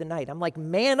rowing through the night. I'm like,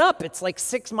 man up, it's like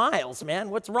 6 miles, man.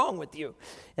 What's wrong with you?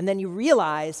 And then you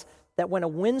realize that when a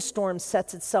windstorm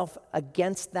sets itself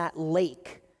against that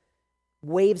lake,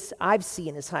 waves I've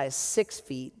seen as high as 6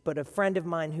 feet, but a friend of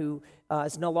mine who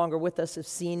is no longer with us has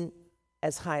seen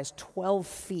as high as 12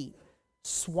 feet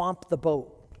swamp the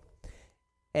boat.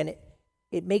 And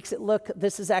it makes it look,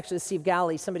 this is actually the Sea of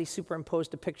Galilee. Somebody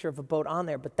superimposed a picture of a boat on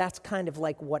there, but that's kind of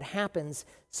like what happens.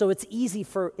 So it's easy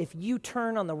for, if you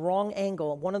turn on the wrong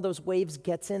angle, one of those waves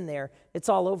gets in there, it's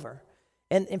all over.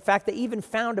 And in fact, they even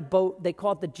found a boat, they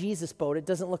call it the Jesus boat. It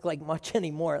doesn't look like much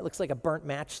anymore. It looks like a burnt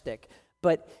matchstick.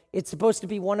 But it's supposed to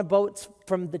be one of boats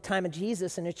from the time of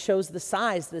Jesus, and it shows the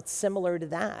size that's similar to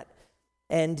that.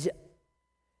 And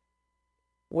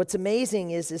what's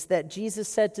amazing is that Jesus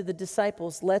said to the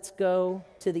disciples, let's go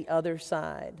to the other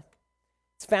side.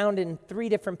 It's found in 3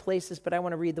 different places, but I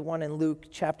want to read the one in Luke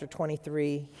chapter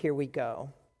 23. Here we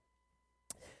go.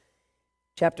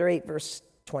 Chapter 8, verse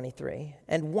 23.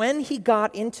 And when he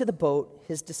got into the boat,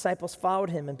 his disciples followed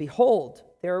him, and behold,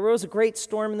 there arose a great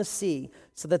storm in the sea,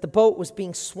 so that the boat was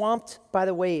being swamped by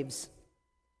the waves,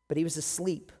 but he was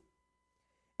asleep.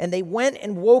 And they went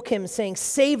and woke him, saying,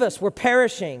 save us, we're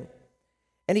perishing.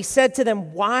 And he said to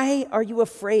them, why are you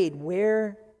afraid?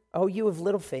 Where, O you of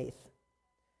little faith?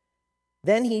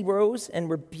 Then he rose and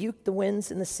rebuked the winds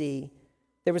and the sea.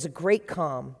 There was a great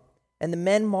calm, and the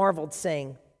men marveled,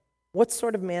 saying, what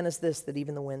sort of man is this that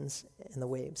even the winds and the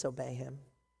waves obey him?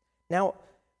 Now,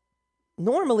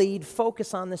 normally you'd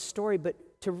focus on this story,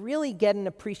 but to really get an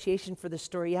appreciation for this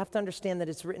story, you have to understand that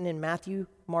it's written in Matthew,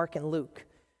 Mark, and Luke.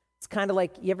 It's kind of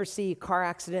like you ever see a car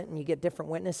accident and you get different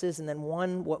witnesses, and then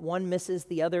what one misses,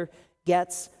 the other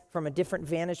gets from a different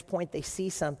vantage point. They see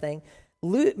something.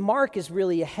 Mark is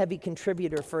really a heavy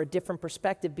contributor for a different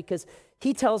perspective because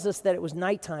he tells us that it was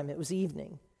nighttime, it was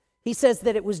evening. He says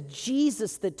that it was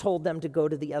Jesus that told them to go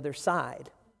to the other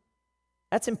side.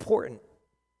 That's important.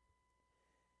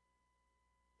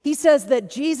 He says that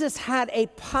Jesus had a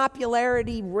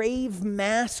popularity rave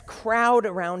mass crowd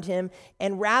around him,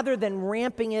 and rather than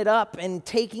ramping it up and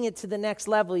taking it to the next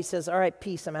level, he says, all right,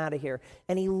 peace, I'm out of here.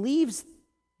 And he leaves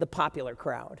the popular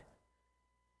crowd.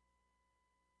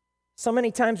 So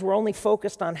many times we're only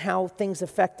focused on how things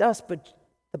affect us, but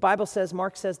the Bible says,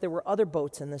 Mark says, there were other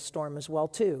boats in this storm as well,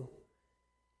 too.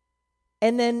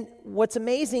 And then what's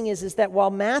amazing is that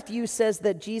while Matthew says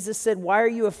that Jesus said, why are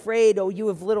you afraid, O you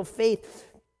of little faith?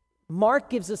 Mark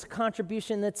gives us a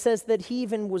contribution that says that he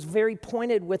even was very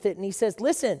pointed with it. And he says,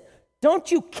 listen,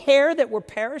 don't you care that we're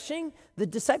perishing? The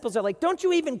disciples are like, don't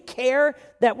you even care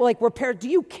that we're perishing? Do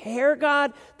you care,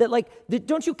 God?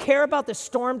 Don't you care about the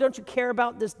storm? Don't you care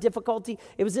about this difficulty?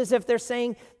 It was as if they're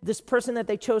saying this person that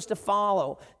they chose to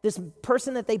follow, this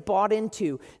person that they bought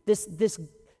into, this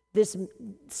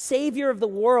savior of the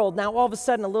world. Now all of a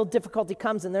sudden a little difficulty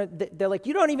comes and they're like,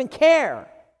 you don't even care.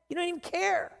 You don't even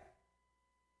care.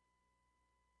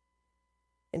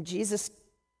 And Jesus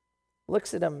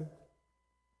looks at him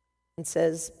and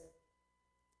says,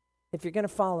 if you're going to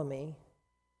follow me,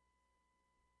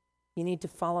 you need to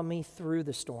follow me through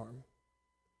the storm.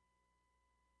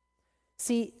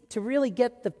 See, to really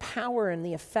get the power and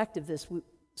the effect of this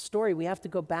story, we have to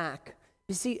go back.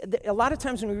 You see, a lot of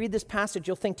times when we read this passage,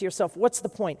 you'll think to yourself, what's the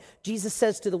point? Jesus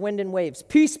says to the wind and waves,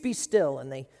 peace, be still, and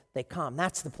they calm.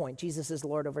 That's the point. Jesus is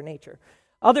Lord over nature.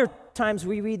 Other times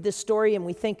we read this story and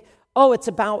we think, oh, it's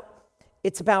about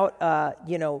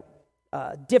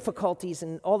difficulties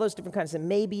and all those different kinds, and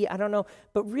maybe, I don't know.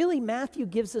 But really, Matthew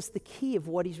gives us the key of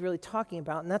what he's really talking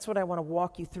about, and that's what I want to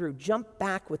walk you through. Jump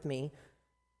back with me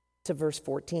to verse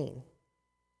 14.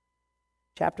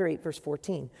 Chapter 8, verse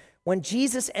 14. When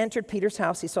Jesus entered Peter's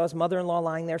house, he saw his mother-in-law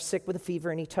lying there sick with a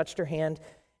fever, and he touched her hand,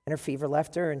 and her fever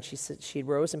left her, and she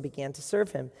rose and began to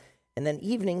serve him. And then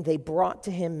evening, they brought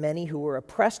to him many who were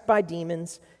oppressed by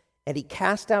demons, and he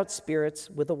cast out spirits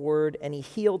with a word, and he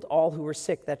healed all who were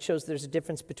sick. That shows there's a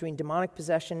difference between demonic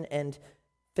possession and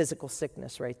physical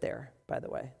sickness right there, by the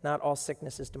way. Not all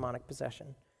sickness is demonic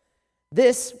possession.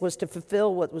 This was to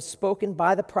fulfill what was spoken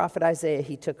by the prophet Isaiah.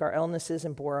 He took our illnesses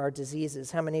and bore our diseases.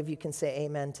 How many of you can say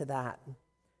amen to that?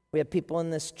 We have people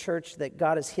in this church that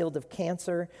God has healed of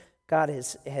cancer. God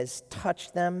has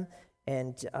touched them.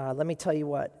 And let me tell you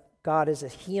what, God is a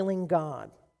healing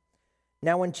God.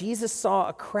 Now, when Jesus saw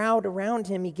a crowd around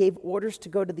him, he gave orders to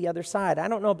go to the other side. I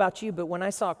don't know about you, but when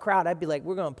I saw a crowd, I'd be like,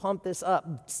 we're going to pump this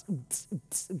up.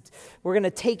 We're going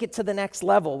to take it to the next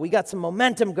level. We got some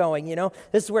momentum going,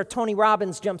 This is where Tony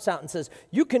Robbins jumps out and says,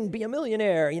 you can be a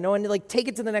millionaire, and take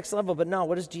it to the next level. But no,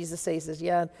 what does Jesus say? He says,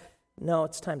 no,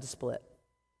 it's time to split.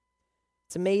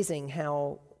 It's amazing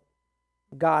how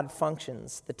God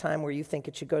functions. The time where you think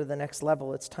it should go to the next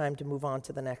level, it's time to move on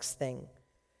to the next thing.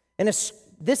 And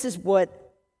this is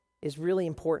what is really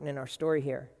important in our story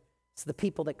here. It's the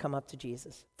people that come up to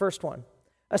Jesus. First one,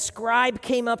 a scribe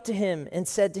came up to him and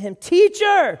said to him,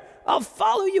 "Teacher, I'll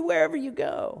follow you wherever you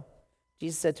go."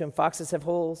 Jesus said to him, "Foxes have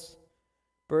holes,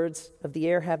 birds of the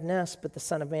air have nests, but the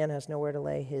Son of Man has nowhere to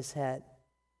lay his head."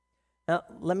 Now,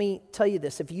 let me tell you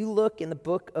this. If you look in the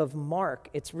book of Mark,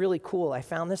 it's really cool. I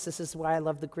found this. This is why I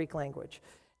love the Greek language.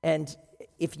 And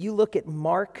if you look at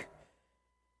Mark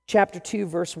chapter 2,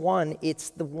 verse 1, it's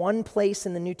the one place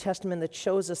in the New Testament that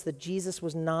shows us that Jesus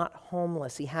was not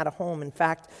homeless. He had a home. In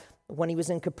fact, when he was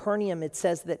in Capernaum, it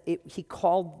says that he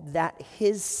called that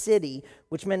his city,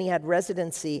 which meant he had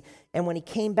residency. And when he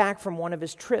came back from one of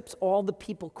his trips, all the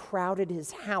people crowded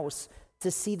his house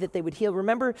to see that they would heal.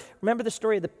 Remember the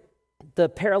story of the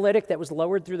paralytic that was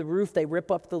lowered through the roof? They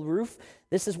rip up the roof.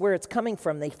 This is where it's coming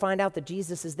from. They find out that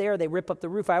Jesus is there. They rip up the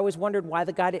roof. I always wondered why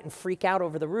the guy didn't freak out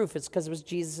over the roof. It's because it was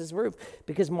Jesus' roof.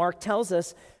 Because Mark tells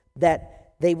us that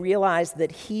they realized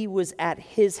that he was at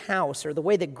his house, or the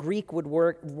way the Greek would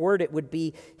word it would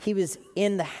be, he was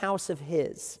in the house of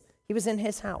his. He was in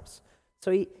his house.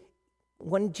 So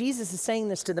when Jesus is saying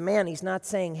this to the man, he's not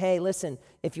saying, "Hey, listen,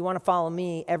 if you want to follow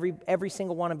me, every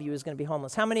single one of you is going to be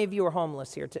homeless." How many of you are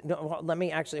homeless here? No, let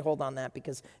me actually hold on that,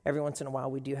 because every once in a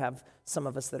while we do have some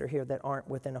of us that are here that aren't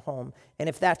within a home. And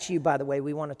if that's you, by the way,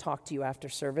 we want to talk to you after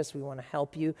service. We want to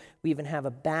help you. We even have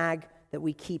a bag that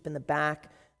we keep in the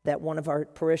back that one of our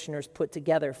parishioners put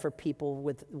together for people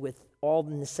with all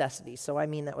the necessities. So I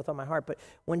mean that with all my heart. But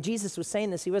when Jesus was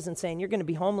saying this, he wasn't saying, "You're going to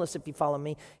be homeless if you follow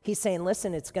me." He's saying,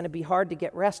 "Listen, it's going to be hard to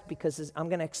get rest, because I'm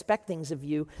going to expect things of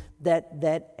you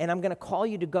and I'm going to call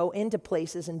you to go into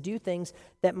places and do things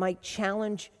that might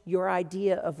challenge your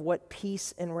idea of what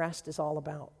peace and rest is all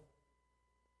about.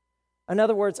 In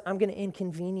other words, I'm going to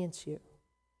inconvenience you.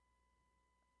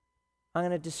 I'm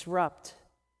going to disrupt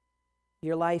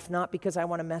your life, not because I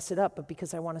want to mess it up, but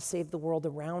because I want to save the world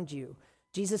around you."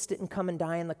 Jesus didn't come and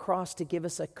die on the cross to give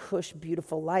us a cush,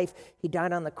 beautiful life. He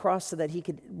died on the cross so that he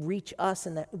could reach us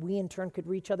and that we in turn could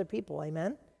reach other people.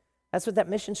 Amen? That's what that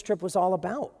missions trip was all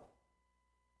about.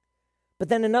 But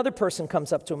then another person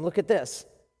comes up to him. Look at this.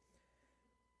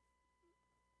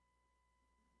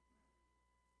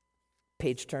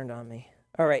 Page turned on me.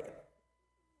 All right.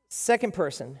 Second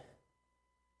person.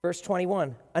 Verse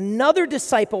 21, another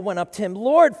disciple went up to him.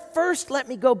 "Lord, first let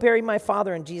me go bury my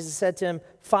father." And Jesus said to him,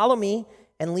 "Follow me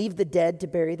and leave the dead to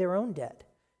bury their own dead."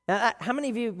 Now, how many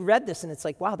of you read this and it's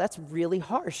like, wow, that's really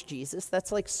harsh, Jesus.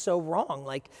 That's like so wrong.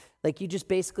 Like you just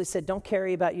basically said, don't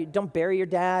bury your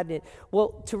dad.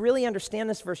 Well, to really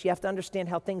understand this verse, you have to understand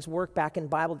how things work back in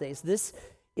Bible days. This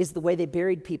is the way they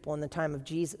buried people in the time of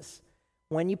Jesus.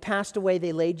 When you passed away,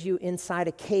 they laid you inside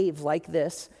a cave like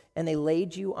this, and they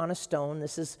laid you on a stone.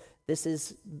 This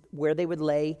is where they would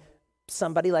lay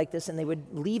somebody like this, and they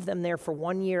would leave them there for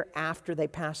 1 year after they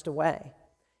passed away.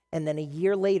 And then a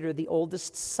year later, the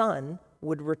oldest son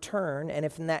would return, and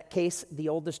if in that case, the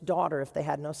oldest daughter, if they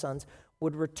had no sons,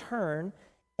 would return,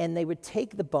 and they would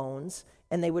take the bones,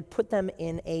 and they would put them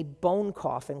in a bone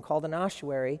coffin called an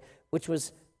ossuary, which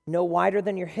was no wider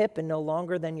than your hip and no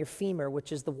longer than your femur,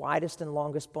 which is the widest and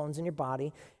longest bones in your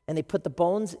body. And they put the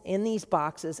bones in these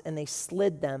boxes and they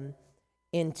slid them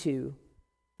into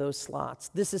those slots.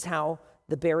 This is how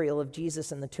the burial of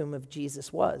Jesus and the tomb of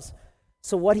Jesus was.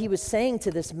 So what he was saying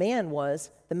to this man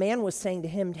was, the man was saying to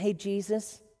him, "Hey,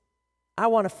 Jesus, I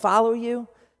want to follow you,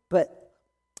 but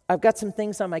I've got some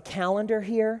things on my calendar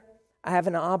here. I have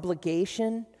an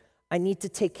obligation. I need to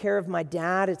take care of my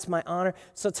dad. It's my honor.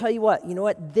 So I'll tell you what,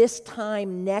 this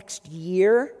time next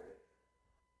year,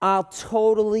 I'll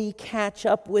totally catch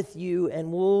up with you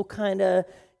and we'll kind of,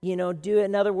 do it.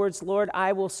 In other words, Lord,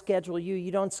 I will schedule you.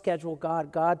 You don't schedule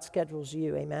God. God schedules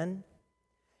you. Amen?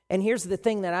 And here's the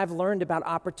thing that I've learned about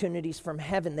opportunities from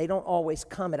heaven. They don't always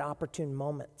come at opportune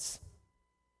moments.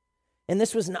 And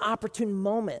this was an opportune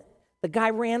moment. The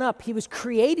guy ran up. He was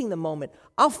creating the moment.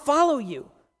 I'll follow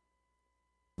you.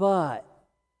 But,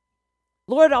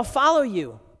 Lord, I'll follow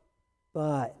you.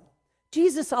 But,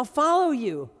 Jesus, I'll follow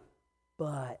you.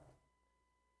 But.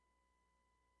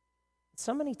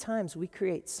 So many times we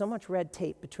create so much red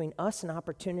tape between us and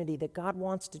opportunity that God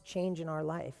wants to change in our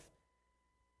life,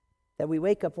 that we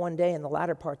wake up one day in the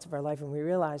latter parts of our life and we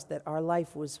realize that our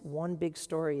life was one big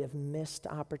story of missed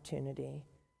opportunity.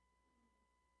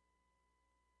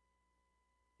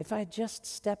 If I had just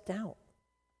stepped out,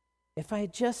 if I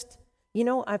had just...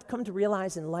 I've come to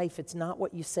realize in life it's not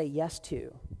what you say yes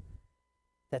to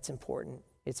that's important.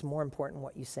 It's more important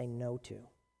what you say no to.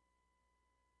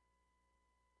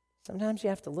 Sometimes you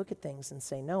have to look at things and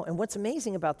say no. And what's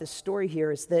amazing about this story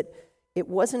here is that it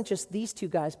wasn't just these two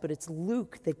guys, but it's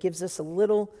Luke that gives us a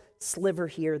little sliver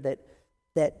here that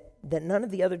none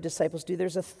of the other disciples do.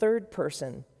 There's a third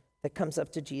person that comes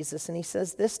up to Jesus, and he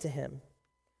says this to him.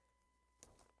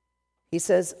 He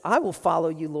says, I will follow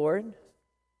you, Lord.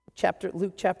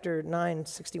 Luke chapter 9,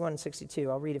 61 and 62.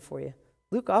 I'll read it for you.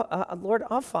 Lord,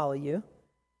 I'll follow you,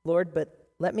 Lord, but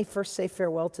let me first say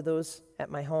farewell to those at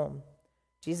my home.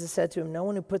 Jesus said to him, no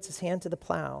one who puts his hand to the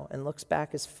plow and looks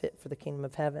back is fit for the kingdom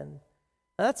of heaven.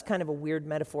 Now, that's kind of a weird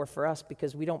metaphor for us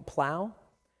because we don't plow.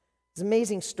 It's an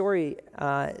amazing story.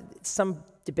 Some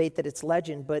debate that it's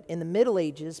legend, but in the Middle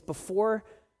Ages, before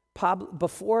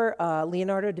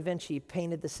Leonardo da Vinci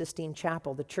painted the Sistine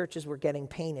Chapel, the churches were getting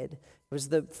painted. It was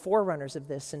the forerunners of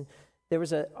this, and there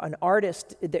was an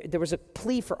artist. There was a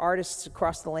plea for artists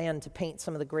across the land to paint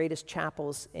some of the greatest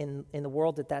chapels in the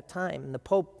world at that time. And the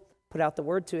Pope put out the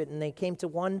word to it, and they came to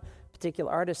one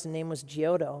particular artist. His name was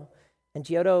Giotto. And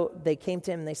Giotto, they came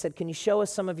to him and they said, "Can you show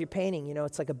us some of your painting? You know,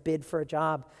 it's like a bid for a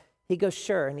job." He goes,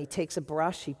 "Sure." And he takes a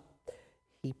brush.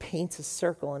 He paints a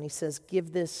circle, and he says,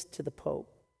 "Give this to the Pope."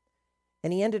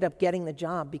 And he ended up getting the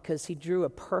job because he drew a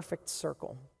perfect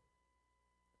circle.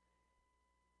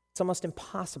 It's almost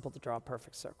impossible to draw a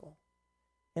perfect circle.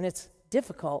 And it's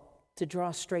difficult to draw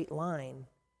a straight line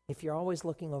if you're always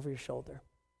looking over your shoulder,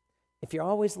 if you're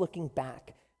always looking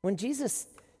back. When Jesus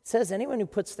says anyone who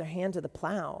puts their hand to the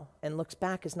plow and looks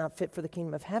back is not fit for the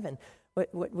kingdom of heaven,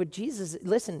 what Jesus,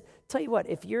 listen, tell you what,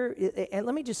 and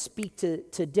let me just speak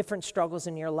to different struggles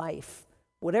in your life.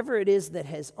 Whatever it is that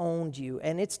has owned you,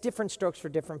 and it's different strokes for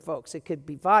different folks. It could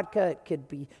be vodka, it could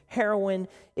be heroin,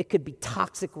 it could be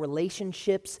toxic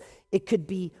relationships, it could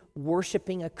be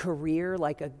worshiping a career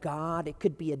like a god, it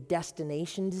could be a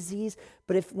destination disease.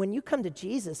 But when you come to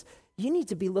Jesus, you need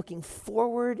to be looking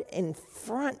forward in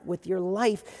front with your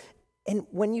life. And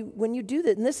when you do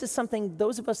that, and this is something,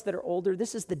 those of us that are older,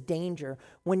 this is the danger.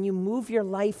 When you move your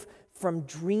life from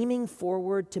dreaming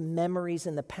forward to memories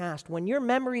in the past, when your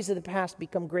memories of the past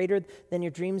become greater than your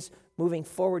dreams moving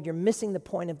forward, you're missing the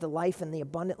point of the life and the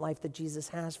abundant life that Jesus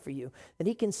has for you, that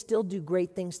he can still do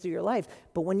great things through your life.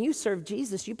 But when you serve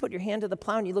Jesus, you put your hand to the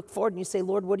plow and you look forward and you say,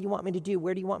 "Lord, what do you want me to do?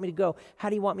 Where do you want me to go? How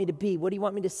do you want me to be? What do you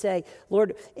want me to say?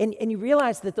 Lord," and you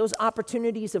realize that those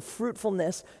opportunities of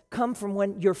fruitfulness come from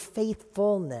when your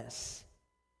faithfulness,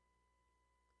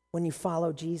 when you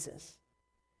follow Jesus.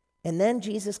 And then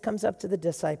Jesus comes up to the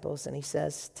disciples and he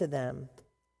says to them,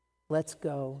 "Let's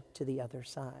go to the other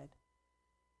side."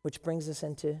 Which brings us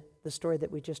into the story that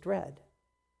we just read.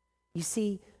 You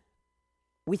see,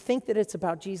 we think that it's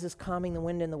about Jesus calming the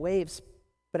wind and the waves,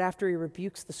 but after he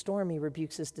rebukes the storm, he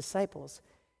rebukes his disciples.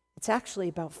 It's actually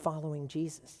about following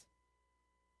Jesus.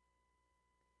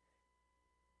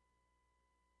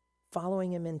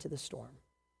 Following him into the storm.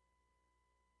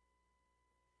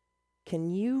 Can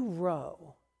you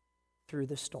row through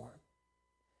the storm?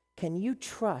 Can you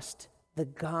trust the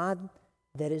God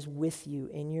that is with you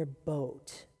in your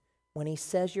boat when he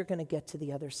says you're going to get to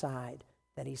the other side,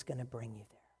 that he's going to bring you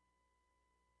there?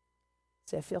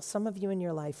 See, I feel some of you in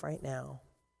your life right now,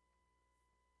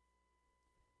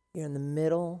 you're in the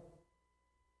middle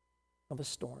of a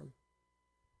storm.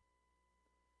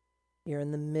 You're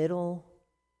in the middle,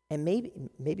 and maybe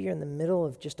you're in the middle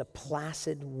of just a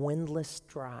placid, windless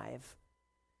drive.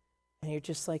 And you're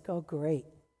just like, "Oh, great.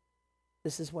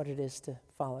 This is what it is to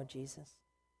follow Jesus."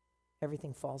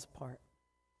 Everything falls apart.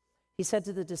 He said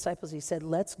to the disciples, he said,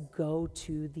 "Let's go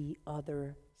to the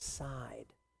other side.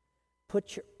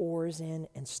 Put your oars in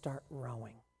and start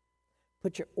rowing.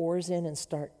 Put your oars in and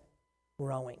start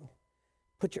rowing.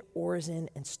 Put your oars in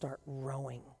and start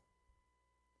rowing."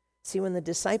 See, when the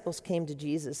disciples came to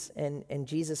Jesus and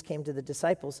Jesus came to the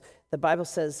disciples, the Bible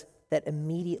says that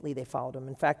immediately they followed him.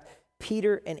 In fact,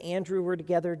 Peter and Andrew were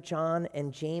together, John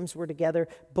and James were together.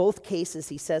 Both cases,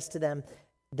 he says to them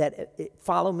that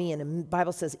follow me, and the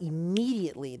Bible says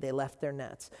immediately they left their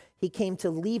nets. He came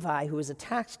to Levi, who was a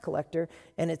tax collector,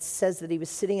 and it says that he was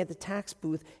sitting at the tax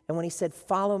booth, and when he said,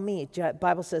 "Follow me," the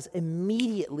Bible says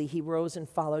immediately he rose and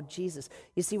followed Jesus.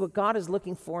 You see, what God is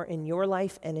looking for in your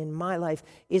life and in my life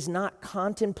is not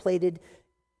contemplated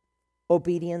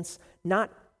obedience,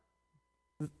 not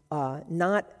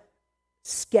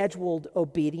scheduled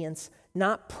obedience,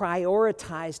 not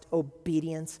prioritized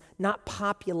obedience, not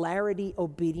popularity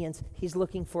obedience. He's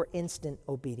looking for instant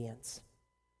obedience.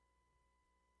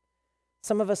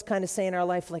 Some of us kind of say in our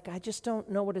life, like, "I just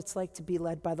don't know what it's like to be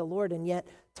led by the Lord." And yet,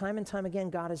 time and time again,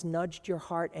 God has nudged your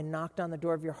heart and knocked on the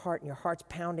door of your heart, and your heart's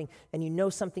pounding, and you know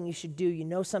something you should do, you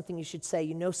know something you should say,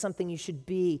 you know something you should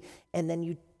be, and then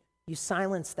you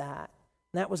silence that.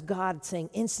 And that was God saying,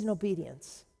 instant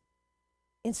obedience.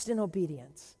 Instant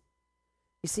obedience.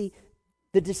 You see,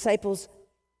 the disciples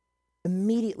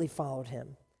immediately followed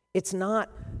him. It's not,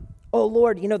 oh,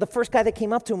 Lord, the first guy that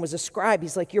came up to him was a scribe.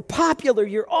 He's like, you're popular,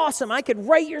 you're awesome, I could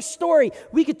write your story.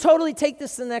 We could totally take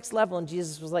this to the next level. And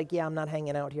Jesus was like, yeah, I'm not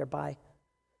hanging out here, bye.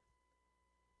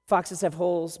 Foxes have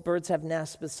holes, birds have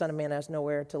nests, but the Son of Man has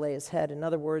nowhere to lay his head. In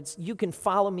other words, you can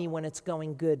follow me when it's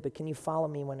going good, but can you follow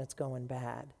me when it's going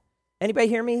bad? Anybody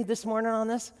hear me this morning on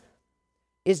this?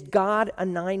 Is God a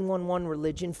 911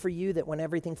 religion for you, that when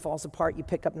everything falls apart, you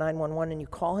pick up 911 and you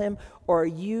call him? Or are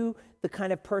you the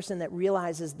kind of person that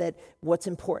realizes that what's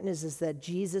important is that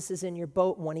Jesus is in your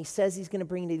boat, and when he says he's going to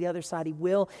bring you to the other side, he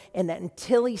will, and that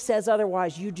until he says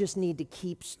otherwise, you just need to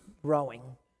keep rowing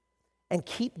and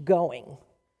keep going.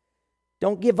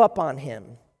 Don't give up on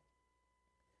him.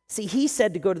 See, he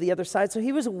said to go to the other side, so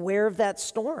he was aware of that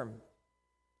storm.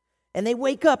 And they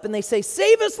wake up and they say,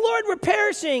 save us, Lord, we're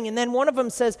perishing. And then one of them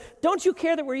says, don't you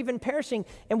care that we're even perishing?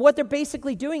 And what they're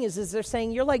basically doing is they're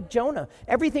saying, you're like Jonah.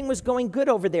 Everything was going good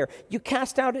over there.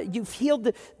 You've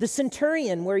healed the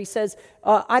centurion, where he says,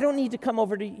 I don't need to come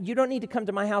you don't need to come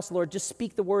to my house, Lord. Just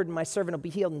speak the word and my servant will be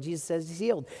healed. And Jesus says he's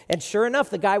healed. And sure enough,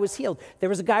 the guy was healed. There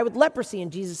was a guy with leprosy,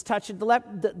 and Jesus touched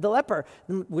the leper,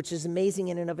 which is amazing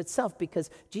in and of itself, because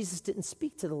Jesus didn't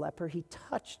speak to the leper, he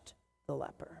touched the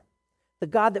leper. The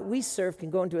God that we serve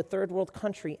can go into a third world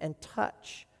country and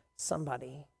touch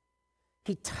somebody.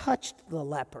 He touched the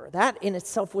leper. That in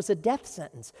itself was a death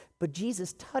sentence, but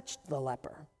Jesus touched the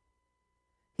leper.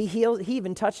 He healed. He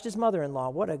even touched his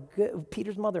mother-in-law.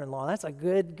 Peter's mother-in-law. That's a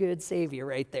good Savior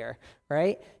right there,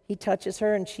 right? He touches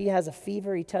her and she has a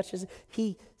fever.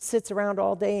 He sits around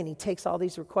all day and he takes all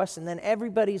these requests, and then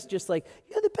everybody's just like,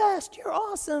 you're the best, you're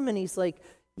awesome. And he's like,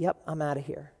 yep, I'm out of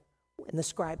here. And the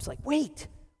scribe's like, wait.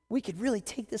 We could really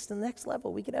take this to the next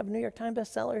level. We could have a New York Times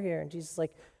bestseller here. And Jesus is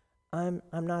like, I'm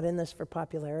not in this for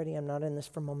popularity. I'm not in this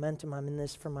for momentum. I'm in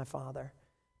this for my Father.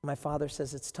 My Father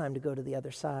says it's time to go to the other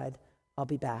side. I'll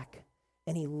be back.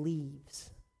 And he leaves.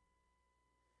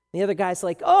 The other guy's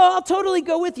like, oh, I'll totally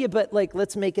go with you, but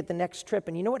let's make it the next trip.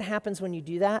 And you know what happens when you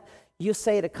do that? You'll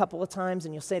say it a couple of times,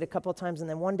 and you'll say it a couple of times, and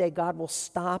then one day God will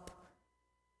stopping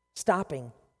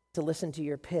to listen to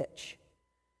your pitch.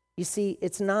 You see,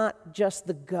 it's not just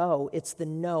the go, it's the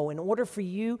no. In order for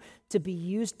you to be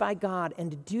used by God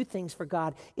and to do things for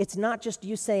God, it's not just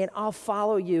you saying, I'll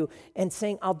follow you, and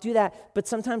saying, I'll do that. But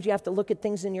sometimes you have to look at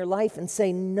things in your life and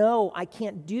say, no, I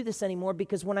can't do this anymore,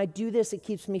 because when I do this, it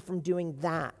keeps me from doing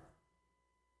that.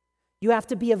 You have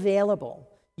to be available.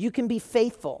 You can be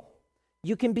faithful.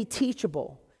 You can be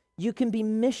teachable. You can be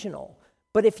missional.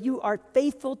 But if you are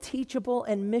faithful, teachable,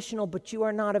 and missional, but you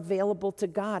are not available to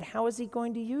God, how is he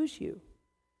going to use you?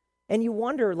 And you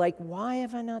wonder, why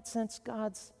have I not sensed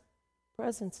God's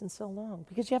presence in so long?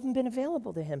 Because you haven't been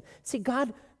available to him. See,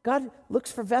 God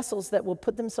looks for vessels that will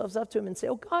put themselves up to him and say,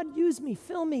 oh, God, use me,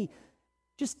 fill me,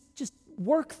 just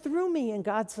work through me. And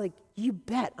God's like, you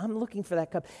bet, I'm looking for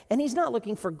that cup. And he's not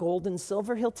looking for gold and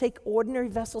silver. He'll take ordinary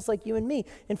vessels like you and me.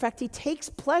 In fact, he takes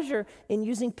pleasure in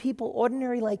using people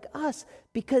ordinary like us,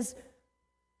 because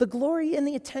the glory and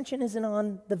the attention isn't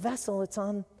on the vessel, it's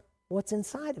on what's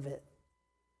inside of it.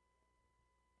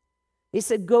 He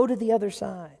said, go to the other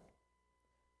side.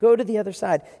 Go to the other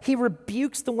side. He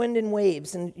rebukes the wind and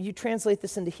waves. And you translate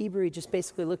this into Hebrew, he just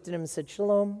basically looked at him and said,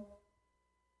 Shalom.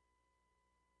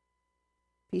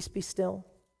 Peace be still.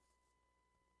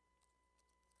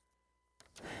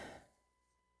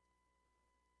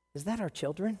 Is that our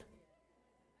children?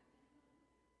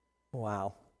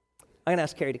 Wow. I'm going to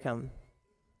ask Carrie to come.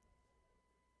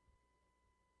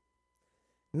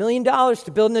 $1 million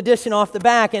to build an addition off the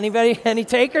back. Anybody? Any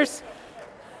takers?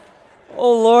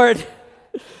 Oh, Lord.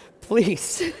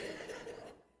 Please.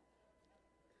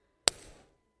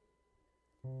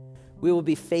 We will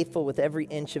be faithful with every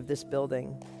inch of this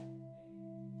building.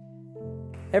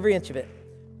 Every inch of it.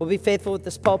 We'll be faithful with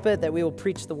this pulpit, that we will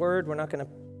preach the word. We're not going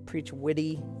to preach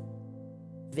witty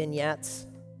vignettes.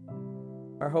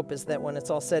 Our hope is that when it's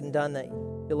all said and done, that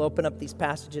you'll open up these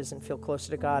passages and feel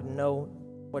closer to God and know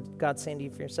what God's saying to you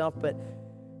for yourself. But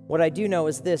what I do know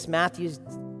is this.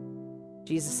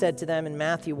 Jesus said to them in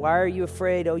Matthew, why are you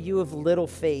afraid, oh, you of little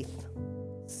faith?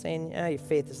 Saying, your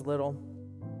faith is little.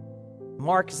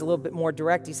 Mark is a little bit more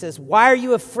direct. He says, why are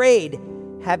you afraid?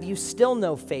 Have you still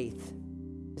no faith?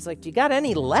 He's like, do you got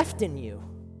any left in you?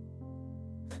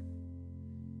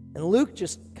 And Luke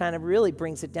just kind of really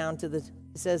brings it down to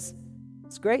he says,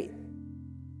 it's great.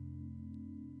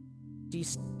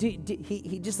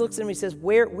 He just looks at him and he says,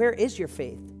 where is your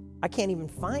faith? I can't even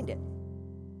find it.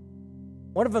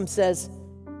 One of them says,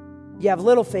 you have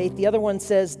little faith. The other one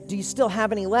says, do you still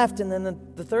have any left? And then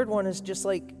the third one is just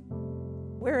like,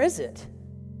 where is it?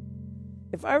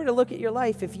 If I were to look at your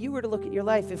life, if you were to look at your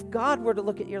life, if God were to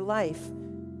look at your life,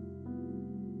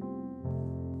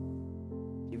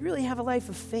 do you really have a life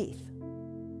of faith?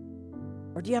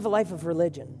 Or do you have a life of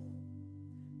religion?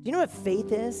 Do you know what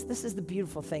faith is? This is the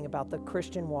beautiful thing about the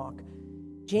Christian walk.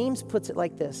 James puts it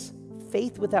like this: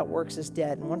 faith without works is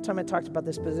dead. And one time I talked about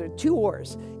this, but there are two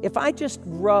oars. If I just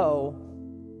row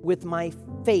with my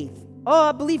faith, oh,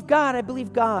 I believe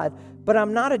God, but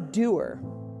I'm not a doer,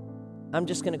 I'm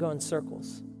just going to go in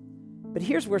circles. But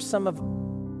here's where some of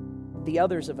the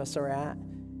others of us are at.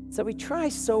 So we try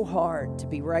so hard to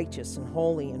be righteous and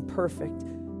holy and perfect,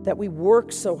 that we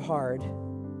work so hard,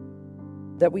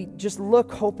 that we just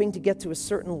look hoping to get to a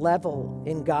certain level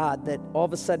in God, that all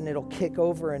of a sudden it'll kick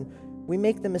over, and we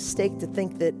make the mistake to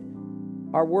think that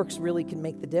our works really can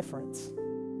make the difference.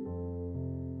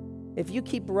 If you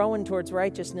keep rowing towards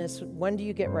righteousness, when do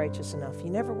you get righteous enough? You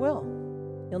never will.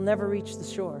 You'll never reach the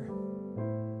shore.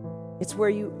 It's where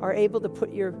you are able to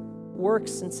put your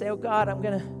works and say, oh God, I'm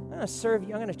gonna serve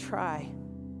you. I'm gonna try.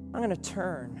 I'm gonna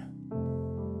turn.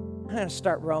 I'm gonna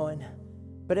start rowing.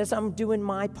 But as I'm doing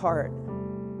my part,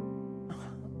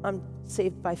 I'm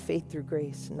saved by faith through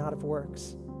grace, not of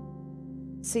works.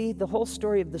 See, the whole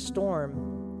story of the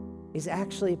storm is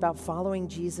actually about following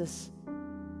Jesus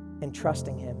and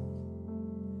trusting him.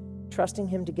 Trusting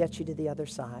him to get you to the other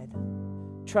side.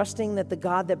 Trusting that the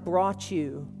God that brought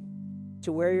you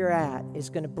to where you're at is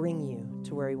going to bring you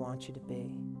to where he wants you to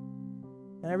be.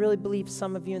 And I really believe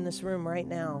some of you in this room right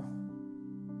now,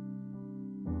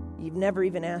 you've never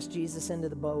even asked Jesus into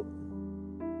the boat.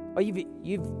 Or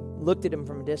you've looked at him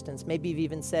from a distance. Maybe you've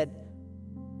even said,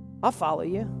 I'll follow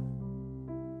you.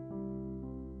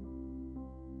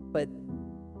 But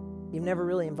you've never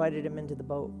really invited him into the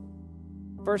boat.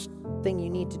 First thing you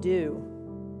need to do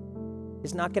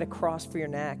is not get a cross for your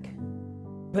neck,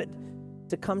 but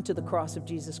to come to the cross of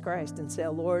Jesus Christ and say,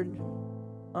 oh, Lord,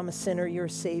 I'm a sinner, you're a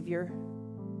Savior.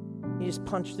 You just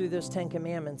punch through those 10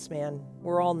 commandments, man.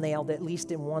 We're all nailed at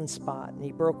least in one spot. And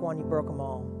you broke one, you broke them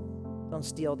all. Don't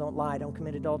steal, don't lie, don't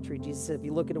commit adultery. Jesus said if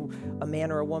you look at a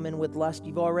man or a woman with lust,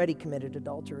 you've already committed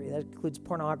adultery. That includes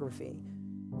pornography.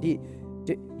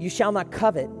 You shall not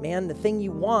covet, man. The thing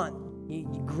you want,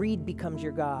 greed becomes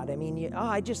your God. I mean,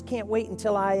 I just can't wait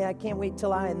until I can't wait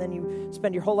till I, and then you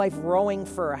spend your whole life rowing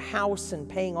for a house and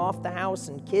paying off the house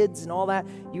and kids and all that.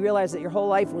 You realize that your whole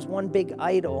life was one big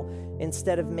idol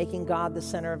instead of making God the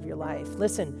center of your life.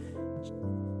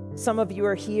 Listen, some of you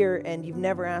are here and you've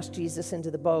never asked Jesus into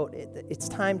the boat. It's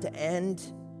time to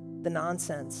end the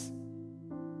nonsense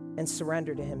and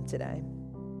surrender to him today.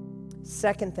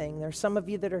 Second thing, there are some of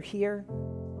you that are here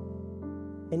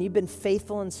and you've been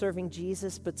faithful in serving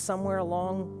Jesus, but somewhere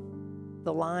along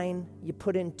the line, you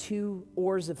put in 2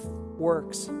 oars of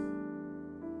works.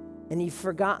 And you've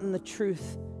forgotten the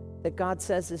truth that God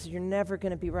says is you're never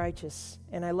going to be righteous.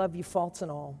 And I love you, faults and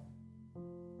all.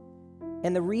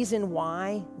 And the reason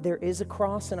why there is a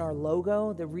cross in our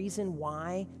logo, the reason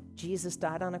why Jesus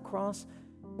died on a cross,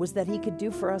 was that he could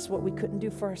do for us what we couldn't do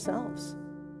for ourselves.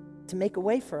 To make a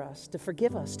way for us, to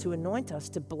forgive us, to anoint us,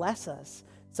 to bless us.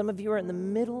 Some of you are in the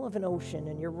middle of an ocean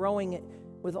and you're rowing it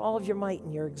with all of your might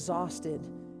and you're exhausted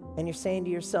and you're saying to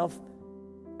yourself,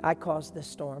 I caused this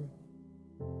storm.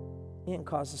 You didn't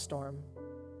cause the storm.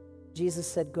 Jesus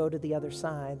said, go to the other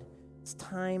side. It's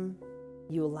time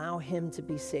you allow him to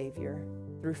be Savior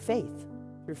through faith,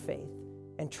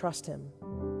 and trust him.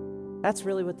 That's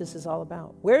really what this is all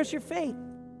about. Where's your faith?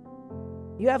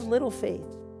 You have little faith.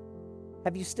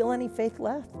 Have you still any faith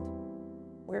left?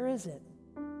 Where is it?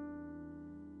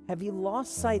 Have you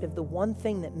lost sight of the one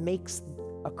thing that makes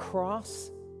a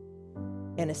cross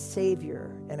and a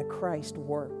Savior and a Christ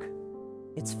work?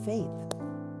 It's faith.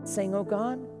 It's saying, oh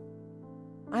God,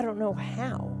 I don't know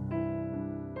how.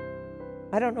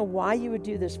 I don't know why you would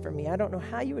do this for me. I don't know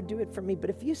how you would do it for me, but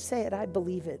if you say it, I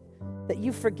believe it, that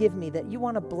you forgive me, that you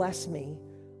want to bless me.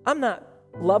 I'm not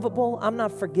lovable, I'm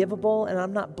not forgivable, and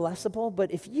I'm not blessable,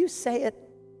 but if you say it,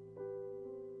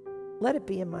 let it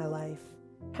be in my life.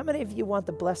 How many of you want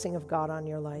the blessing of God on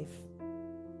your life?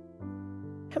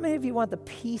 How many of you want the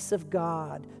peace of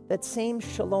God, that same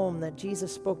shalom that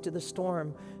Jesus spoke to the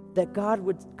storm, that God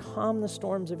would calm the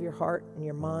storms of your heart and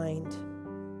your mind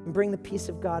and bring the peace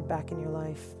of God back in your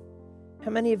life?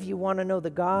 How many of you want to know the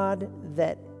God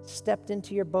that stepped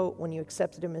into your boat when you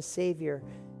accepted him as Savior,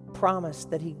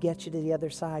 promised that he'd get you to the other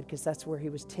side because that's where he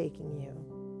was taking you?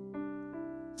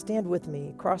 Stand with me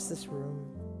across this room.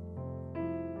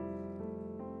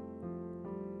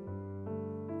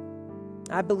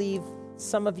 I believe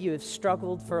some of you have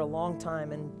struggled for a long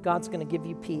time, and God's going to give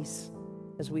you peace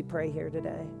as we pray here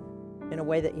today in a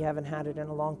way that you haven't had it in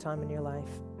a long time in your life.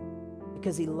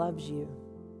 because he loves you,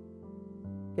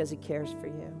 because he cares for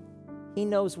you. He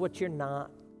knows what you're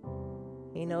not.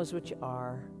 He knows what you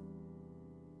are.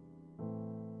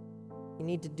 You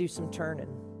need to do some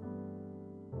turning.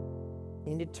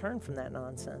 You need to turn from that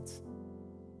nonsense.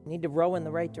 You need to row in the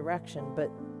right direction,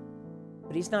 but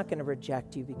he's not going to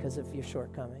reject you because of your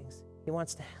shortcomings. He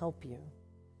wants to help you.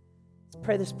 Let's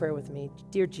pray this prayer with me.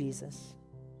 Dear Jesus,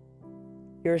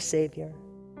 you're a Savior.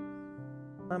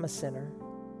 I'm a sinner.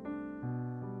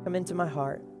 Come into my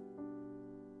heart.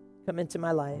 Come into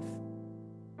my life.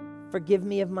 Forgive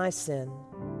me of my sin.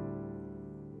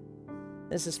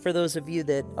 This is for those of you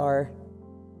that are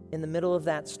in the middle of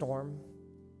that storm.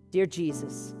 Dear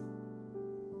Jesus,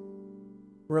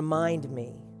 remind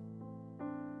me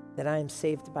that I am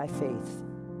saved by faith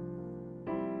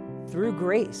through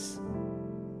grace.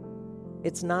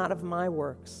 It's not of my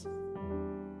works.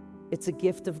 It's a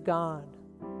gift of God.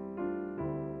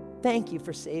 Thank you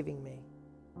for saving me.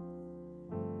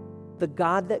 The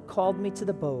God that called me to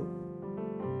the boat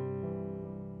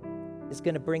is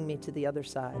going to bring me to the other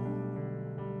side.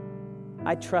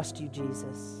 I trust you,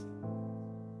 Jesus,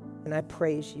 and I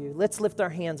praise you. Let's lift our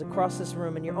hands across this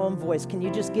room in your own voice. Can you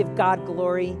just give God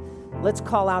glory? Let's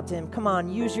call out to him. Come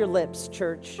on, use your lips,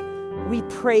 church. We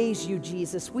praise you,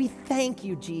 Jesus. We thank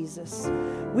you, Jesus.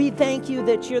 We thank you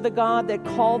that you're the God that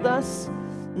called us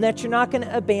and that you're not going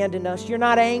to abandon us. You're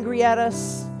not angry at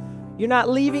us. You're not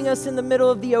leaving us in the middle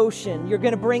of the ocean. You're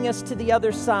going to bring us to the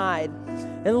other side.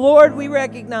 And Lord, we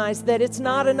recognize that it's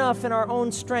not enough in our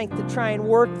own strength to try and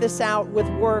work this out with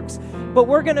works, but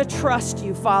we're going to trust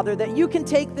you, Father, that you can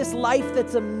take this life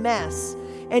that's a mess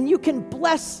and you can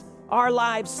bless our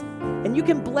lives and you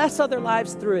can bless other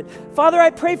lives through it. Father, I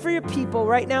pray for your people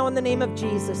right now in the name of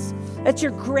Jesus, that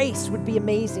your grace would be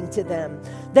amazing to them.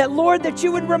 That, Lord, that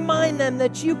you would remind them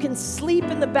that you can sleep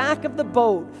in the back of the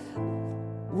boat,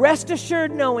 rest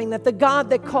assured knowing that the God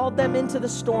that called them into the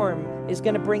storm is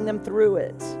going to bring them through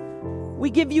it. We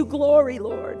give you glory,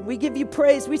 Lord. We give you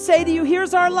praise. We say to you,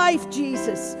 here's our life,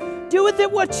 Jesus. Do with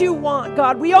it what you want,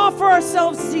 God. We offer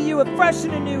ourselves to you afresh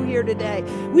and anew here today.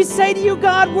 We say to you,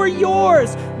 God, we're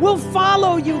yours. We'll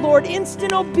follow you, Lord.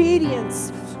 Instant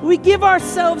obedience. We give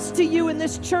ourselves to you in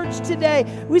this church today.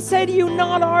 We say to you,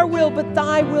 not our will, but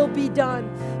thy will be done.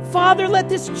 Father, let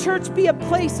this church be a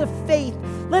place of faith.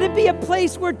 Let it be a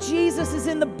place where Jesus is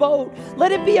in the boat.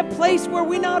 Let it be a place where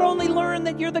we not only learn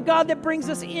that you're the God that brings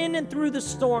us in and through the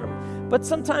storm, but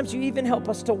sometimes you even help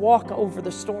us to walk over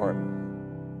the storm.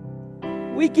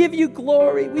 We give you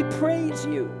glory. We praise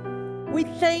you. We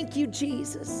thank you,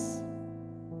 Jesus.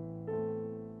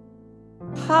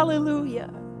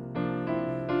 Hallelujah.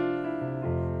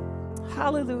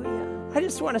 Hallelujah. I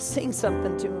just want to sing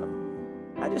something to him.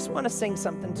 I just want to sing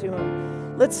something to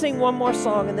him. Let's sing one more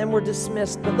song and then we're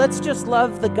dismissed. But let's just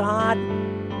love the God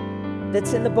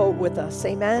that's in the boat with us.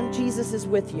 Amen. Jesus is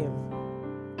with you.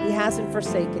 He hasn't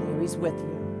forsaken you. He's with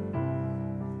you.